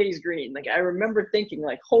 40 days green. Like, I remember thinking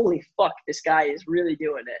like, holy fuck, this guy is really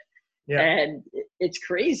doing it. Yeah. And it's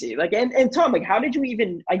crazy. Like, and Tom, like, how did you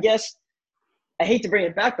even, I guess, I hate to bring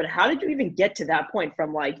it back, but how did you even get to that point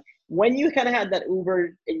from like when you kind of had that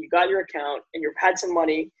Uber and you got your account and you had some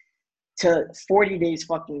money to 40 days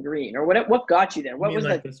fucking green, or what got you there? What was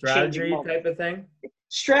like the strategy type of thing?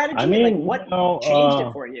 Strategy. I mean, like, what changed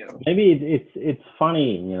it for you? Maybe it's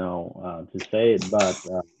funny, you know, to say it, but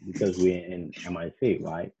because we're in MIC,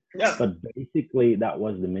 right? Yeah. But basically, that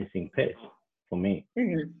was the missing piece for me.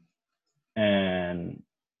 Mm-hmm. And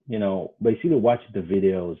you know, basically watch the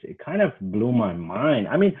videos, it kind of blew my mind.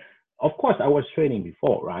 I mean, of course, I was trading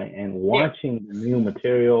before, right? And watching the new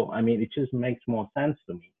material, I mean, it just makes more sense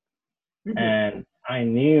to me. Mm-hmm. And I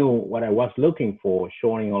knew what I was looking for,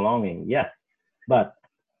 shorting or longing, yes, but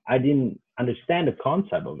I didn't understand the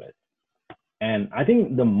concept of it. And I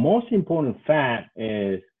think the most important fact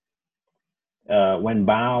is when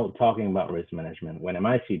Bao talking about risk management, when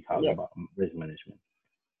MIC talking about risk management.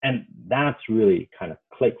 And that's really kind of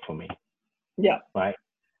clicked for me. Yeah. Right.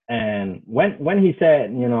 And when he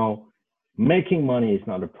said, you know, making money is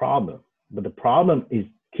not the problem, but the problem is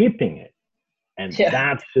keeping it. And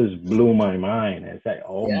that just blew my mind. I said,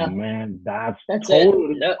 oh man, that's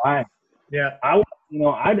totally right. Yeah. I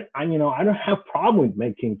don't have problem with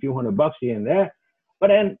making a few $100 here and there, but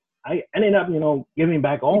then I ended up, you know, giving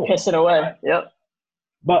back all. You piss it away. Right? Yep.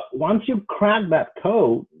 But once you crack that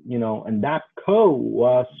code, you know, and that code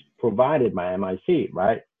was provided by MIC,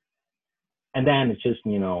 right? And then it's just,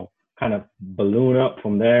 you know, kind of balloon up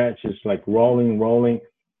from there. It's just like rolling.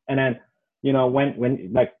 And then, you know,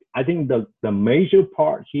 when like, I think the major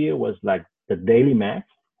part here was like the daily max.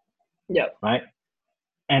 Yeah. Right.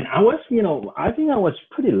 And I was, you know, I think I was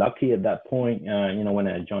pretty lucky at that point, you know, when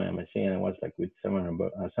I joined MIC, and I was like with $700,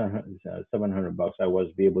 I was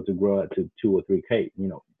be able to grow it to 2 or 3K, you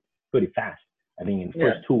know, pretty fast. I think in the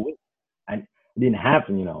first 2 weeks, I didn't have,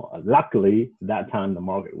 you know, luckily that time the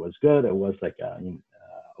market was good. It was like in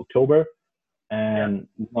October. And,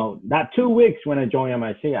 you know, that 2 weeks when I joined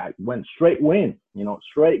MIC, I went straight win, you know,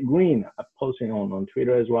 straight green. I'm posting on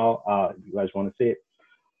Twitter as well, if you guys want to see it.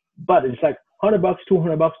 But it's like $100,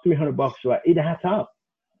 $200, $300, so it adds up.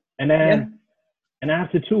 And then, and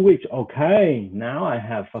after 2 weeks, okay, now I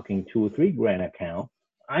have fucking 2 or 3 grand account.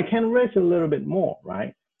 I can risk a little bit more,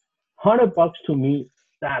 right? $100 to me,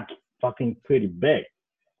 that's fucking pretty big.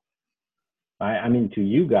 Right? I mean, to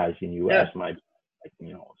you guys in US might be like,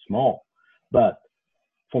 you know, small, but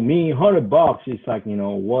for me, $100 is like, you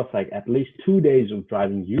know, worth like at least 2 days of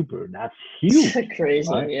driving Uber. That's huge. Crazy,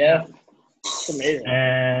 right? Yeah. It's amazing.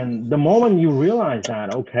 And the moment you realize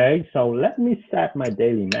that, okay, so let me set my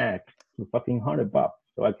daily max to fucking $100.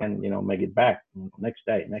 so I can, make it back next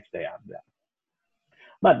day after that.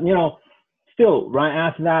 But, still, right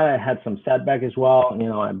after that, I had some setback as well.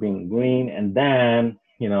 I've been green, and then,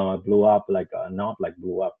 I blew up not like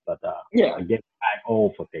blew up, but Yeah. I get back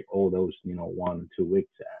for take all those, 1 or 2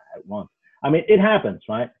 weeks at once. I mean, it happens,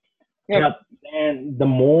 right? Yeah. But then the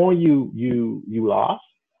more you lost,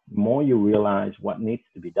 the more you realize what needs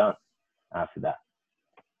to be done after that.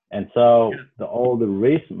 And so all the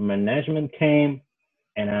risk management came,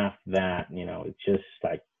 and after that, it's just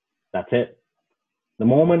like, that's it. The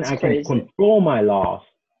moment I can control my loss,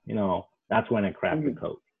 that's when I cracked the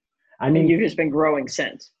code. I mean, and you've just been growing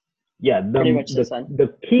since. Yeah, pretty much since then.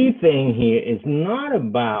 The key thing here is not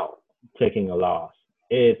about taking a loss.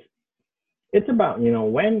 It's about,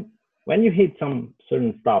 when you hit some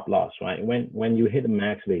certain stop loss, right? When you hit a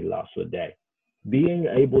max daily loss for a day, being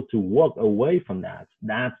able to walk away from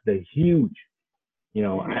that's the huge,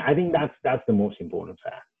 I think that's the most important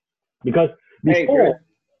fact. Because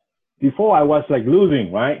before I was like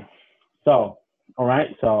losing, right? So, all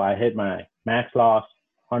right, so I hit my max loss,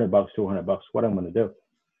 $100, $200. What I'm going to do?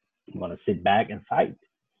 I'm going to sit back and fight.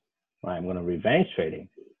 Right? I'm going to revenge trading.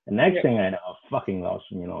 The next thing I know, I fucking lost,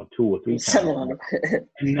 2 or 3 times.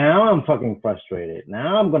 And now I'm fucking frustrated.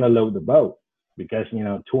 Now I'm going to load the boat because,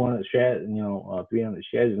 200 shares, 300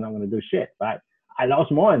 shares is not going to do shit. Right? I lost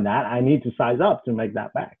more than that. I need to size up to make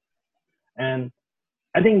that back. And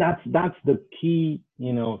I think that's the key,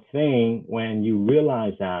 thing when you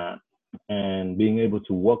realize that and being able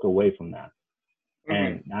to walk away from that.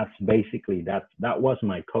 And that's basically, that was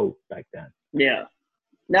my code back then. Yeah.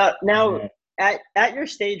 Now at your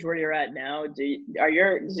stage where you're at now,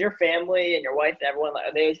 does your family and your wife, everyone,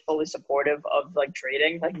 are they fully supportive of like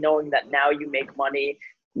trading? Like knowing that now you make money,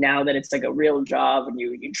 now that it's like a real job and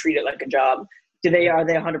you treat it like a job. Are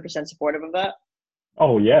they 100% supportive of that?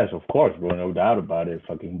 Oh yes, of course, bro. No doubt about it.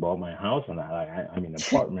 Fucking bought my house and I mean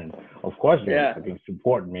apartment. Of course they're fucking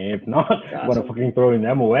support me. If not, I'm gonna fucking throwing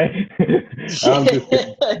them away. I'm just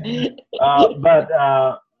kidding. But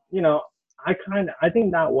I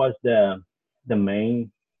think that was the main,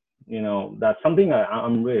 that's something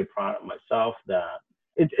I'm really proud of myself, that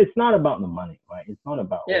it's not about the money, right? It's not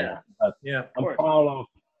about all that. But I'm proud of,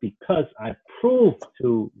 because I proved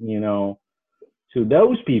to to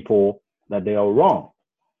those people that they are wrong.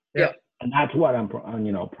 Yeah. And that's what I'm proud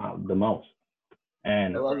of the most.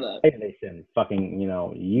 And I love that. Hey, listen, fucking,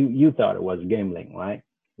 you thought it was gambling, right?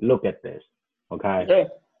 Look at this. Okay. Yeah.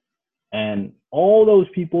 And all those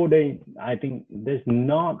people, I think there's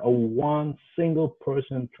not a one single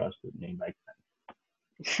person trusted me like that.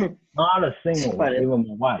 Not a single, even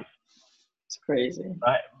my wife. It's crazy.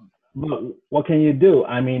 Right? But what can you do?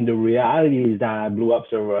 I mean, the reality is that I blew up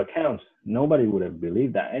server accounts. Nobody would have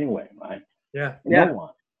believed that anyway, right? Yeah. No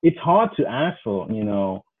one. It's hard to ask for,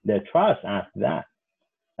 their trust after that.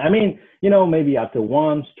 I mean, maybe after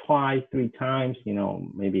once, twice, 3 times,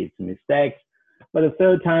 maybe it's mistakes. But the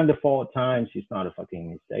third time, the fourth time, it's not a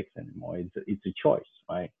fucking mistake anymore. It's a choice,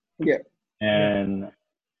 right? Yeah. And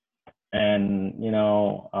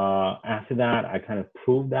after that, I kind of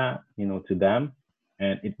proved that, to them,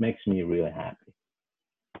 and it makes me really happy.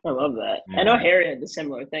 I love that. I know Harry had the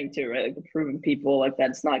similar thing too, right? Like the proving people like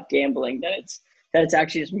that's not gambling, that it's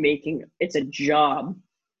actually just it's a job,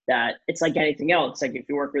 that it's like anything else. Like if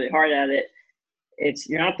you work really hard at it,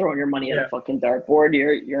 you're not throwing your money at a fucking dartboard.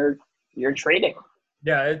 You're trading.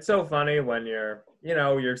 Yeah, it's so funny when you're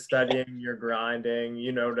studying, you're grinding,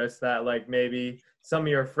 you notice that like maybe some of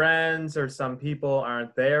your friends or some people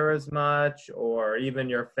aren't there as much, or even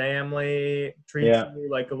your family treats you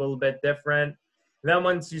like a little bit different. And then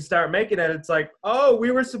once you start making it, it's like, oh,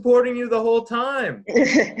 we were supporting you the whole time.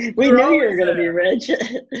 We knew you were going to be rich.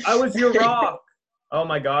 I was your rock. Oh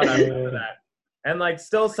my God, I remember that. And like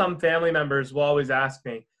still some family members will always ask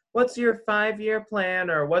me, what's your 5-year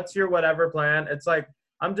plan, or what's your whatever plan? It's like,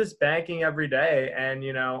 I'm just banking every day. And,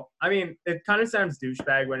 I mean, it kind of sounds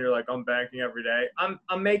douchebag when you're like, I'm banking every day. I'm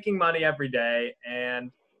making money every day.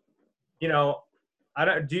 And, do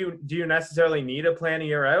you necessarily need a plan a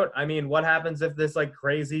year out? I mean, what happens if this like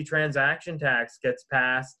crazy transaction tax gets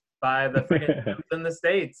passed by the freaking in the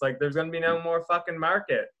States? Like there's going to be no more fucking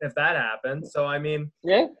market if that happens. So, I mean,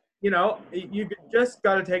 you just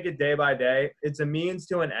got to take it day by day. It's a means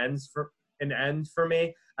to an end for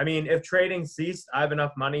me. I mean, if trading ceased, I have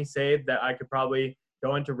enough money saved that I could probably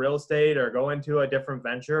go into real estate or go into a different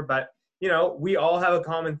venture. But, we all have a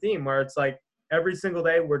common theme where it's like every single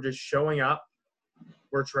day we're just showing up,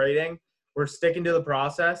 we're trading, we're sticking to the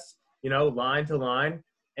process, line to line.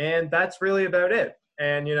 And that's really about it.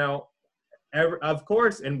 And, of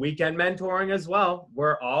course, in weekend mentoring as well,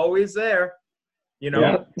 we're always there. You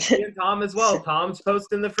know, me and Tom as well. Tom's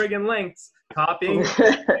posting the friggin' links, copying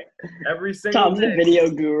every single Tom's day. a video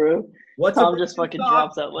guru. What's Tom just fucking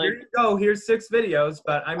drops that link. Here you go. Here's 6 videos.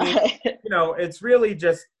 But I mean, you know, it's really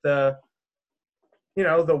just the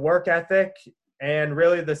work ethic and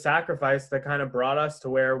really the sacrifice that kind of brought us to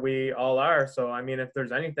where we all are. So, I mean, if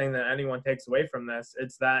there's anything that anyone takes away from this,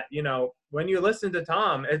 it's that, you know, when you listen to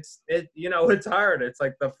Tom, it's hard. It's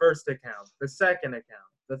like the first account, the second account,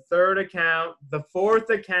 the third account, the fourth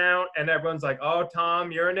account, and everyone's like, oh,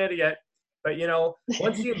 Tom, you're an idiot. But, you know,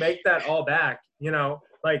 once you make that all back, you know,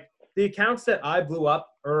 like the accounts that I blew up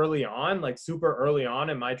early on, like super early on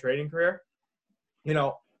in my trading career, you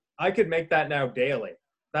know, I could make that now daily.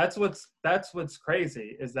 That's what's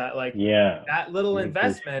crazy is that like that little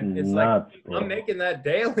investment is nuts, like bro. I'm making that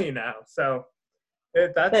daily now. So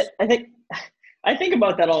that's I think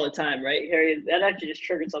about that all the time, right, Harry? That actually just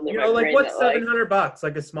triggered something. You know, like what's $700?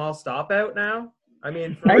 Like a small stop out now? I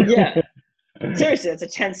mean, yeah. Seriously, it's a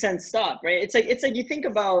 10-cent stop, right? It's like you think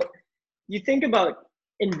about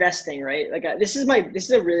investing, right? Like this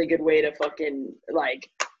is a really good way to fucking like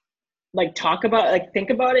talk about, like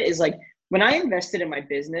think about it is like when I invested in my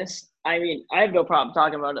business, I mean, I have no problem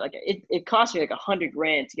talking about it. Like it cost me like $100,000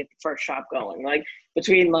 to get the first shop going. Like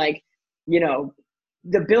between like, you know,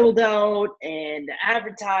 the build out and the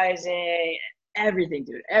advertising, everything,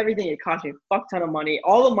 dude, everything. It cost me a fuck ton of money.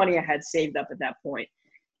 All the money I had saved up at that point,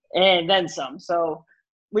 and then some. So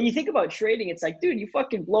when you think about trading, it's like, dude, you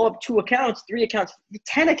fucking blow up 2 accounts, 3 accounts,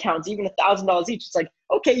 10 accounts, even $1,000 each. It's like,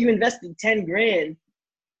 okay, you invested $10,000.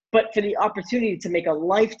 But for the opportunity to make a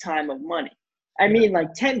lifetime of money. I mean, like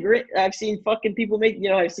 $10,000, I've seen fucking people make, you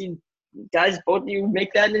know, I've seen guys, both of you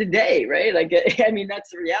make that in a day, right? Like, I mean, that's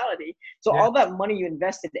the reality. So all that money you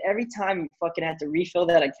invested, every time you fucking had to refill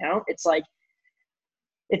that account, it's like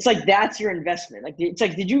that's your investment. Like, it's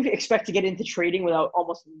like, did you expect to get into trading without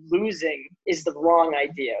almost losing is the wrong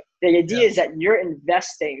idea. The idea is that you're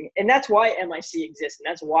investing, and that's why MIC exists. And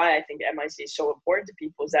that's why I think MIC is so important to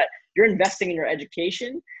people is that you're investing in your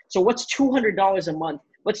education. So what's $200 a month?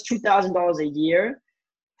 What's $2,000 a year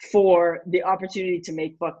for the opportunity to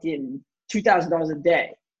make fucking $2,000 a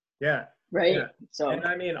day? Yeah. Right. Yeah. So, and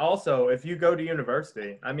I mean, also, if you go to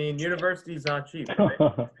university, I mean, university is not cheap.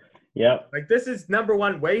 Right? Yeah. Like this is number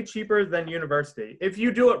one, way cheaper than university. If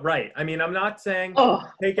you do it right. I mean, I'm not saying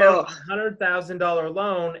take out $100,000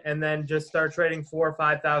 loan and then just start trading 4,000 or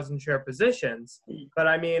 5,000 share positions. But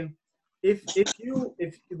I mean, if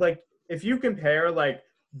you compare like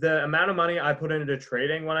the amount of money I put into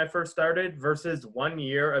trading when I first started versus 1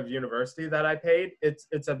 year of university that I paid, it's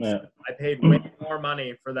absurd. Yeah. I paid way more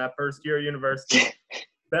money for that first year of university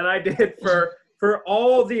than I did for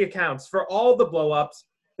all the accounts, for all the blow ups.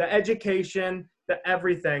 The education, the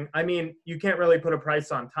everything. I mean, you can't really put a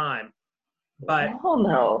price on time, but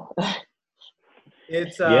no.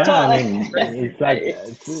 It's I mean, it's like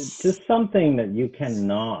it's just something that you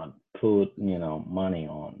cannot put, you know, money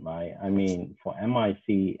on, right? I mean, for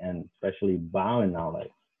MIC and especially Bao and Alex,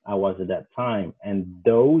 I was at that time, and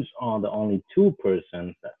those are the only 2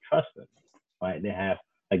 persons that trusted me, right?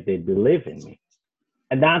 They believe in me,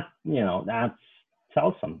 and that, you know, that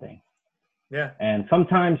tells something. Yeah. And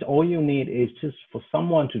sometimes all you need is just for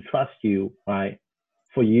someone to trust you, right?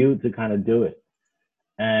 For you to kind of do it.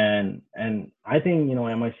 And I think, you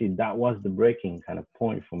know, MIC, that was the breaking kind of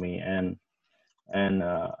point for me. And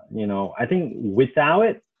you know, I think without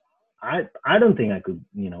it, I don't think I could,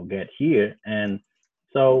 you know, get here. And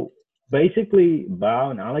so basically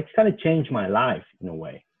Bao and Alex kind of changed my life in a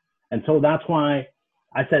way. And so that's why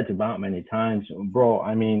I said to Bob many times, bro,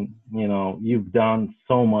 I mean, you know, you've done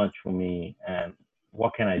so much for me, and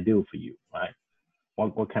what can I do for you, right?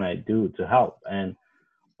 What can I do to help? And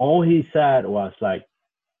all he said was like,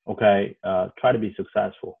 okay, try to be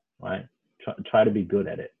successful, right? Try to be good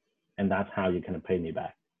at it. And that's how you can pay me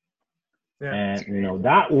back. Yeah. And, you know,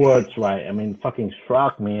 that words, right, I mean, fucking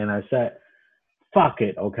struck me. And I said, fuck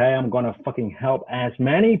it, okay? I'm going to fucking help as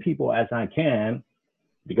many people as I can.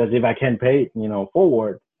 Because if I can pay it, you know,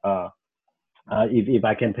 forward, if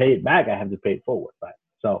I can pay it back, I have to pay it forward, right?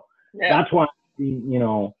 So that's why, you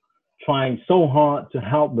know, trying so hard to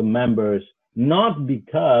help the members, not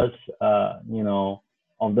because, you know,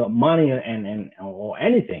 of the money and or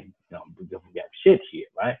anything, you know, because we have shit here,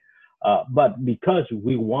 right? But because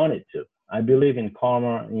we wanted to. I believe in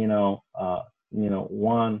karma, you know,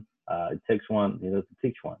 one, it takes one, you know, to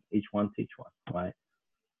teach one, each one teach one, right?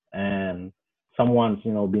 And someone's,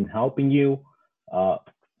 you know, been helping you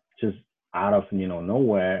just out of, you know,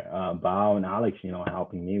 nowhere. Bao and Alex, you know,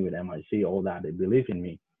 helping me with MIC, all that. They believe in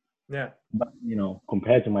me. Yeah. But, you know,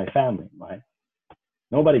 compared to my family, right?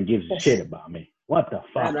 Nobody gives a shit about me. What the I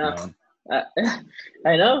fuck, know. man? Uh,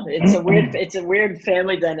 I know it's a weird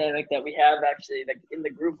family dynamic that we have actually, like in the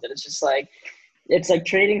group, that it's just like it's like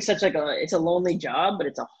trading such like it's a lonely job, but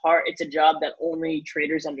it's a job that only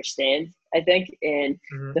traders understand, I think. And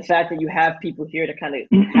Mhm. the fact that you have people here to kind of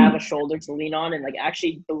have a shoulder to lean on and like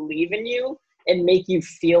actually believe in you and make you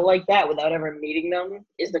feel like that without ever meeting them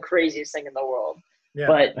is the craziest thing in the world. Yeah.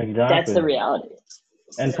 But that's Exactly. the reality.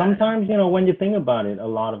 And sometimes, when you think about it, a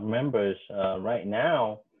lot of members right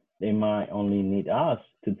now, they might only need us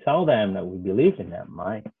to tell them that we believe in them,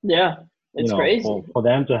 right? Yeah, it's crazy. For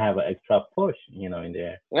them to have an extra push, in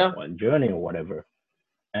their Yeah, journey or whatever.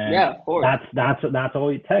 And yeah, of course. that's all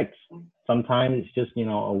it takes. Sometimes it's just,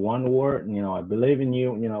 a one word, I believe in you,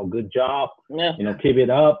 good job, Yeah, keep it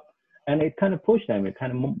up. And it kind of pushes them. It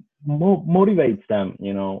kind of motivates them,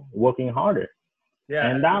 working harder. Yeah.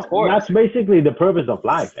 And of course. that's basically the purpose of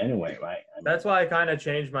life anyway, right? That's why I kind of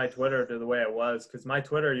changed my Twitter to the way it was, because my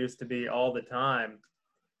Twitter used to be all the time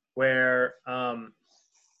where,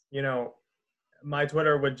 my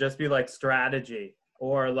Twitter would just be like strategy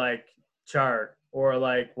or like chart or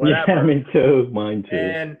like whatever. Yeah, me too. Mine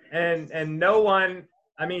too. And no one,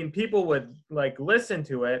 I mean, people would like listen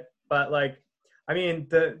to it, but like, I mean,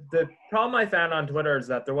 the problem I found on Twitter is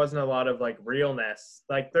that there wasn't a lot of like realness.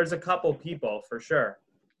 Like there's a couple people for sure,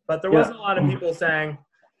 but there wasn't a lot of people saying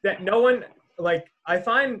that. No one, like I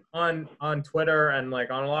find on Twitter and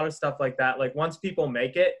like on a lot of stuff like that, like once people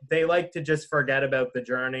make it, they like to just forget about the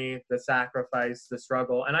journey, the sacrifice, the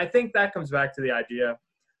struggle. And I think that comes back to the idea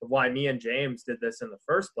of why me and James did this in the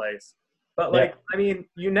first place. But like, I mean,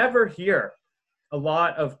 you never hear a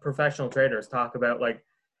lot of professional traders talk about like,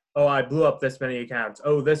 oh, I blew up this many accounts.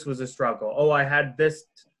 Oh, this was a struggle. Oh, I had this,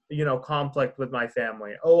 conflict with my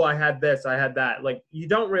family. Oh, I had this, I had that. Like, you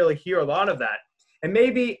don't really hear a lot of that. And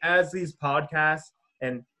maybe as these podcasts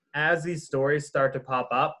and as these stories start to pop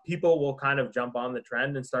up, people will kind of jump on the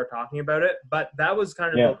trend and start talking about it. But that was kind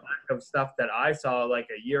of the lack of stuff that I saw like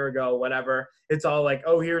a year ago, whatever. It's all like,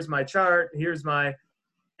 oh, here's my chart. Here's my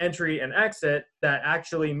entry and exit that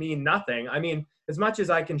actually mean nothing. I mean, as much as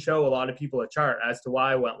I can show a lot of people a chart as to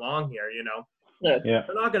why I went long here, they're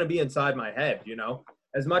not going to be inside my head,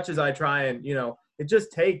 as much as I try and, it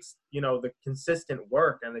just takes, the consistent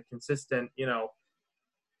work and the consistent,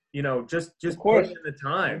 just put in the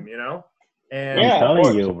time, and I'm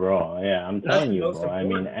telling you, bro. Yeah, I'm telling you, bro. I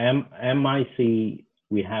mean, important. MIC,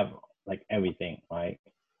 we have like everything, right?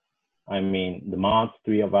 I mean, the mods,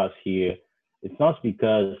 three of us here, it's not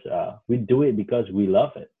because we do it because we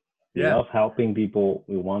love it. We love helping people.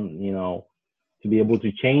 We want, to be able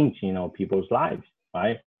to change, people's lives,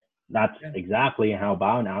 right? That's exactly how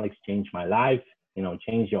Bao and Alex changed my life,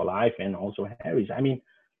 changed your life, and also Harry's. I mean,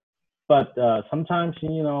 but sometimes, a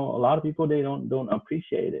lot of people, they don't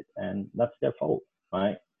appreciate it, and that's their fault,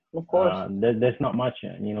 right? Of course. There's not much,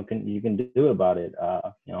 you can do about it.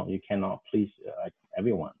 You cannot please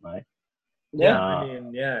everyone, right? Yeah, I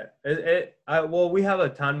mean, well, we have a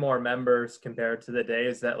ton more members compared to the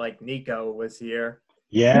days that like Nico was here.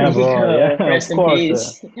 Yeah, bro. Yeah, rest of in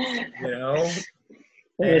course. peace.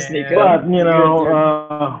 But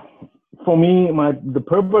for me, the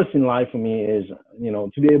purpose in life for me is,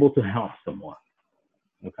 to be able to help someone.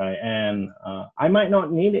 Okay, and I might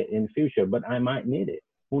not need it in the future, but I might need it.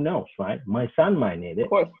 Who knows, right? My son might need it. Of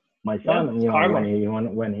course. My son,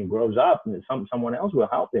 when he grows up, someone else will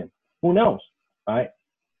help him. Who knows, right?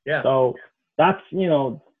 Yeah. So that's,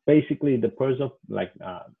 basically the purpose of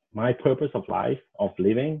my purpose of life, of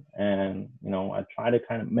living, and I try to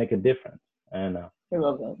kind of make a difference. And I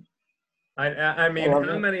love that. I mean,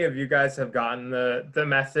 how many of you guys have gotten the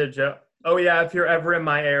message of, oh yeah, if you're ever in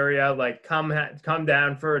my area, like come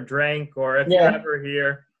down for a drink, or if you're ever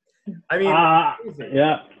here. I mean,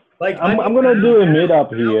 like I'm gonna do a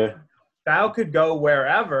meetup here. Bao could go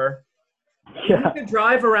wherever. Yeah. You could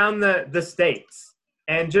drive around the states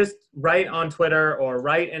and just write on Twitter or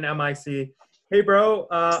write in MIC, hey bro,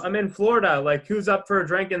 I'm in Florida, like who's up for a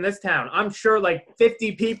drink in this town? I'm sure like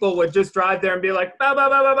 50 people would just drive there and be like, bow, bow,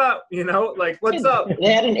 bow, bow, bow, like what's up?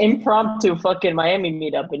 They had an impromptu fucking Miami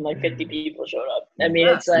meeteup and like 50 people showed up. I mean,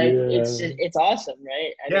 it's like, it's awesome,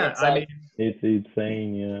 right? It's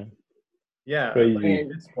insane, yeah, crazy.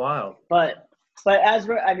 it's wild. But as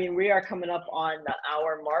we are coming up on the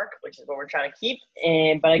hour mark, which is what we're trying to keep.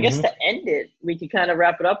 But I guess to end it, we could kind of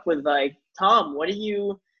wrap it up with like, Tom,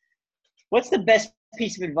 what's the best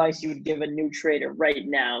piece of advice you would give a new trader right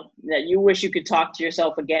now that you wish you could talk to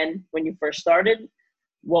yourself again when you first started?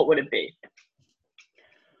 What would it be?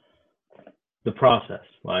 The process,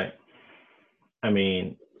 right? I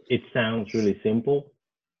mean, it sounds really simple,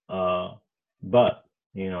 but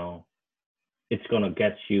it's going to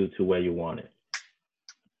get you to where you want it.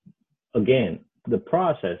 Again, the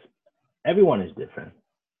process, everyone is different.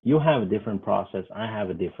 You have a different process. I have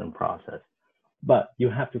a different process, but you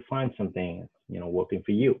have to find something, working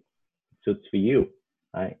for you, suits for you,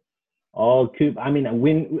 right? We're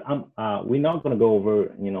not going to go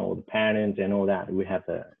over, the patterns and all that. We have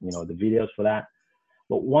the videos for that.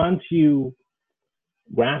 But once you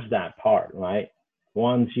grasp that part, right?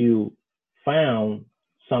 Once you found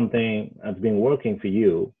something that's been working for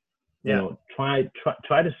you, try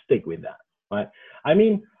to stick with that, right?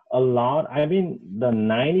 The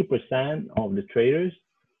 90% of the traders,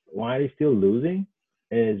 why they're still losing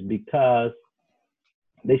is because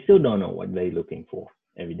they still don't know what they're looking for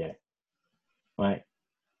every day, right?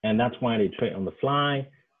 And that's why they trade on the fly.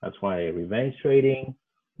 That's why they're revenge trading,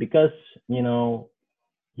 because,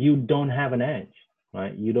 you don't have an edge,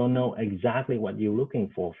 right? You don't know exactly what you're looking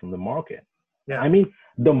for from the market. Yeah.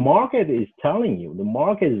 The market is telling you, the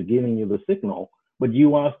market is giving you the signal, but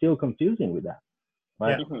you are still confusing with that,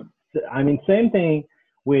 right? Yeah. Same thing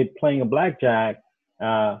with playing a blackjack.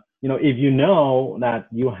 If you know that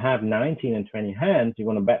you have 19 and 20 hands, you're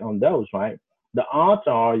going to bet on those, right? The odds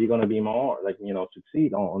are you're going to be more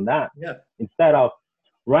succeed on that. Yeah. Instead of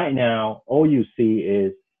right now, all you see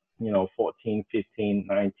is, 14, 15,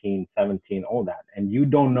 19, 17, all that. And you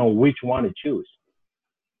don't know which one to choose.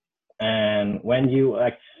 And when you,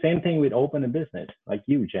 same thing with open a business, like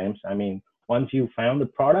you, James. Once you found the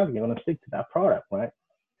product, you're going to stick to that product, right?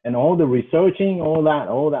 And all the researching, all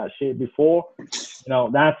that shit before,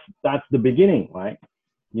 that's the beginning, right?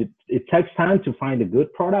 It takes time to find a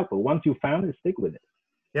good product, but once you found it, stick with it.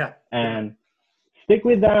 Yeah. And stick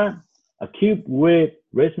with that, keep with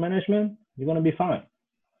risk management, you're going to be fine.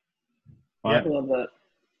 Right? Yeah, I love that.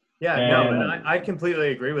 Yeah, and I completely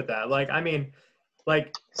agree with that.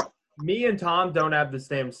 Me and Tom don't have the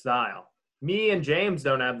same style. Me and James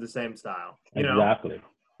don't have the same style. Exactly.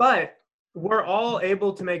 But we're all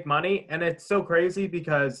able to make money, and it's so crazy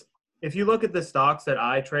because if you look at the stocks that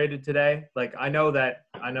I traded today, I know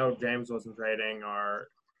James wasn't trading, or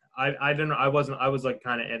I was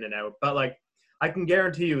kind of in and out, but I can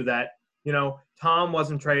guarantee you that, Tom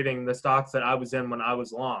wasn't trading the stocks that I was in when I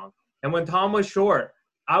was long. And when Tom was short,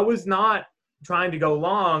 I was not trying to go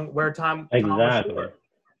long where Tom was short.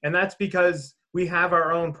 And that's because we have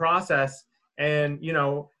our own process. And,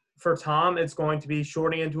 for Tom, it's going to be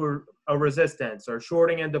shorting into a resistance, or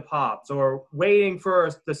shorting into pops, or waiting for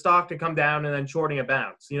the stock to come down and then shorting a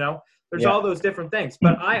bounce. There's all those different things.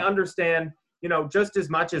 But I understand, just as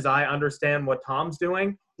much as I understand what Tom's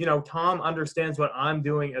doing, Tom understands what I'm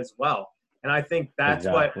doing as well. And I think that's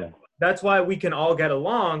that's why we can all get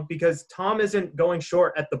along, because Tom isn't going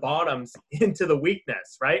short at the bottoms into the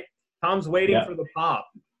weakness, right? Tom's waiting for the pop.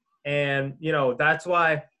 And, that's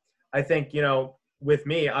why I think, with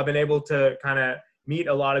me, I've been able to kind of meet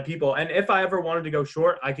a lot of people. And if I ever wanted to go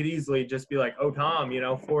short, I could easily just be like, oh, Tom,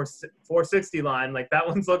 460 line, that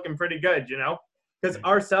one's looking pretty good, because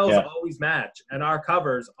our sells always match and our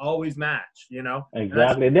covers always match,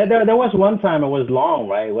 Exactly. There was one time it was long,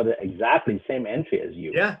 right? It was exactly same entry as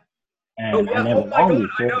you. Yeah. And oh my God,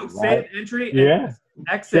 I know. Right? Same entry. And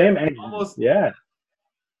exit. Same entry. Almost. Yeah.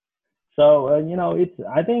 So, I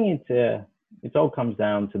think it all comes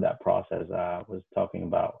down to that process I was talking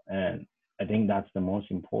about. And I think that's the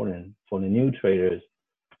most important for the new traders,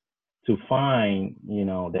 to find,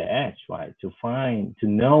 their edge, right? To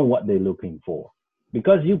know what they're looking for.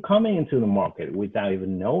 Because you coming into the market without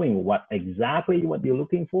even knowing exactly what you're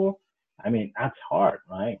looking for, that's hard,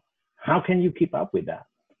 right? How can you keep up with that?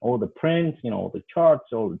 All the prints, all the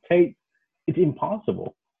charts, all the tape, it's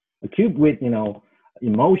impossible. Keep with,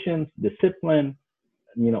 emotions, discipline,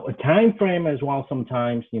 a time frame as well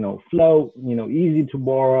sometimes, flow, easy to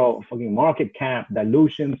borrow, fucking market cap,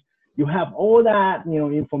 dilutions. You have all that,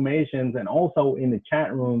 information, and also in the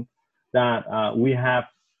chat room that we have,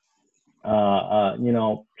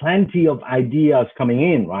 plenty of ideas coming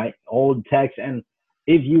in, right? All the text. And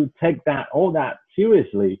if you take all that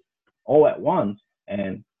seriously all at once,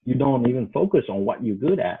 and you don't even focus on what you're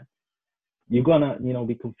good at, you're gonna,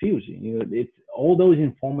 be confused. It's all those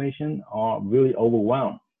information are really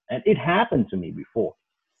overwhelmed. And it happened to me before,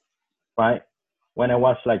 right? When I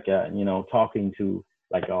was talking to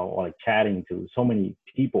or chatting to so many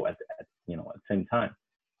people at the same time.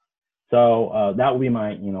 So that would be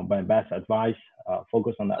my best advice.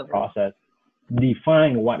 Focus on that process.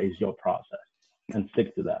 Define what is your process and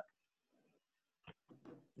stick to that.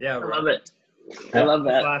 Yeah, I love it. I love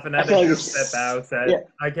that. Laughing at it that Bao said.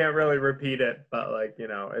 I can't really repeat it, but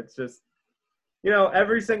it's just,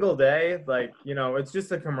 every single day, it's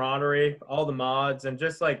just a camaraderie, all the mods, and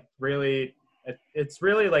just really it's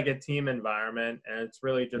really like a team environment, and it's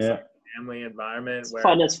really just like a family environment It's where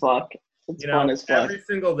fun as fuck. It's fun as fuck. every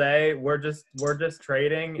single day we're just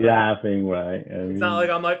trading, laughing, right? It's not like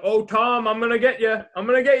I'm like, oh Tom, I'm gonna get you,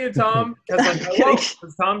 Tom, because like I won't,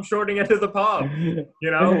 because Tom's shorting into the pub,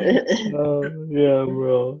 you know. Yeah,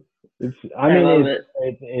 bro. It's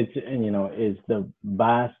the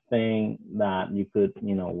best thing that you could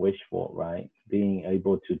wish for, right? Being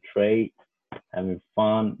able to trade, having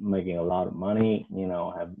fun, making a lot of money,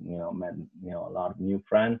 have met a lot of new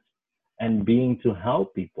friends, and being to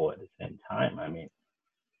help people at the same time. I mean,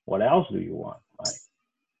 what else do you want? Like,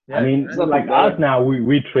 Yeah, I mean, like us now,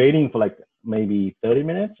 we trading for like maybe 30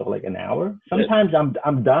 minutes or like an hour. Sometimes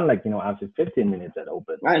I'm done like after 15 minutes at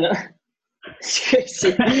open. I know. It's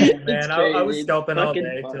crazy. Man, I was scalping all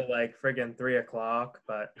day till like friggin' 3 o'clock,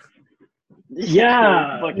 but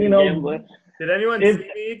yeah, gambler. Did anyone see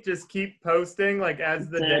me just keep posting like as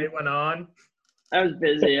the day went on? I was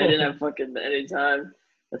busy. I didn't have fucking any time.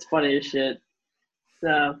 That's funny as shit.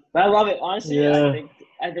 So, but I love it. Honestly, yeah.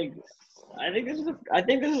 I think this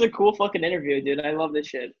is a cool fucking interview, dude. I love this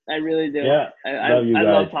shit. I really do. Yeah, I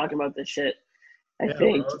love talking about this shit. I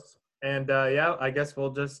think. Rose. And I guess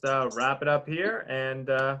we'll just wrap it up here, and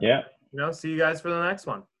see you guys for the next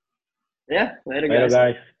one. Yeah, later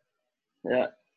guys. Yeah.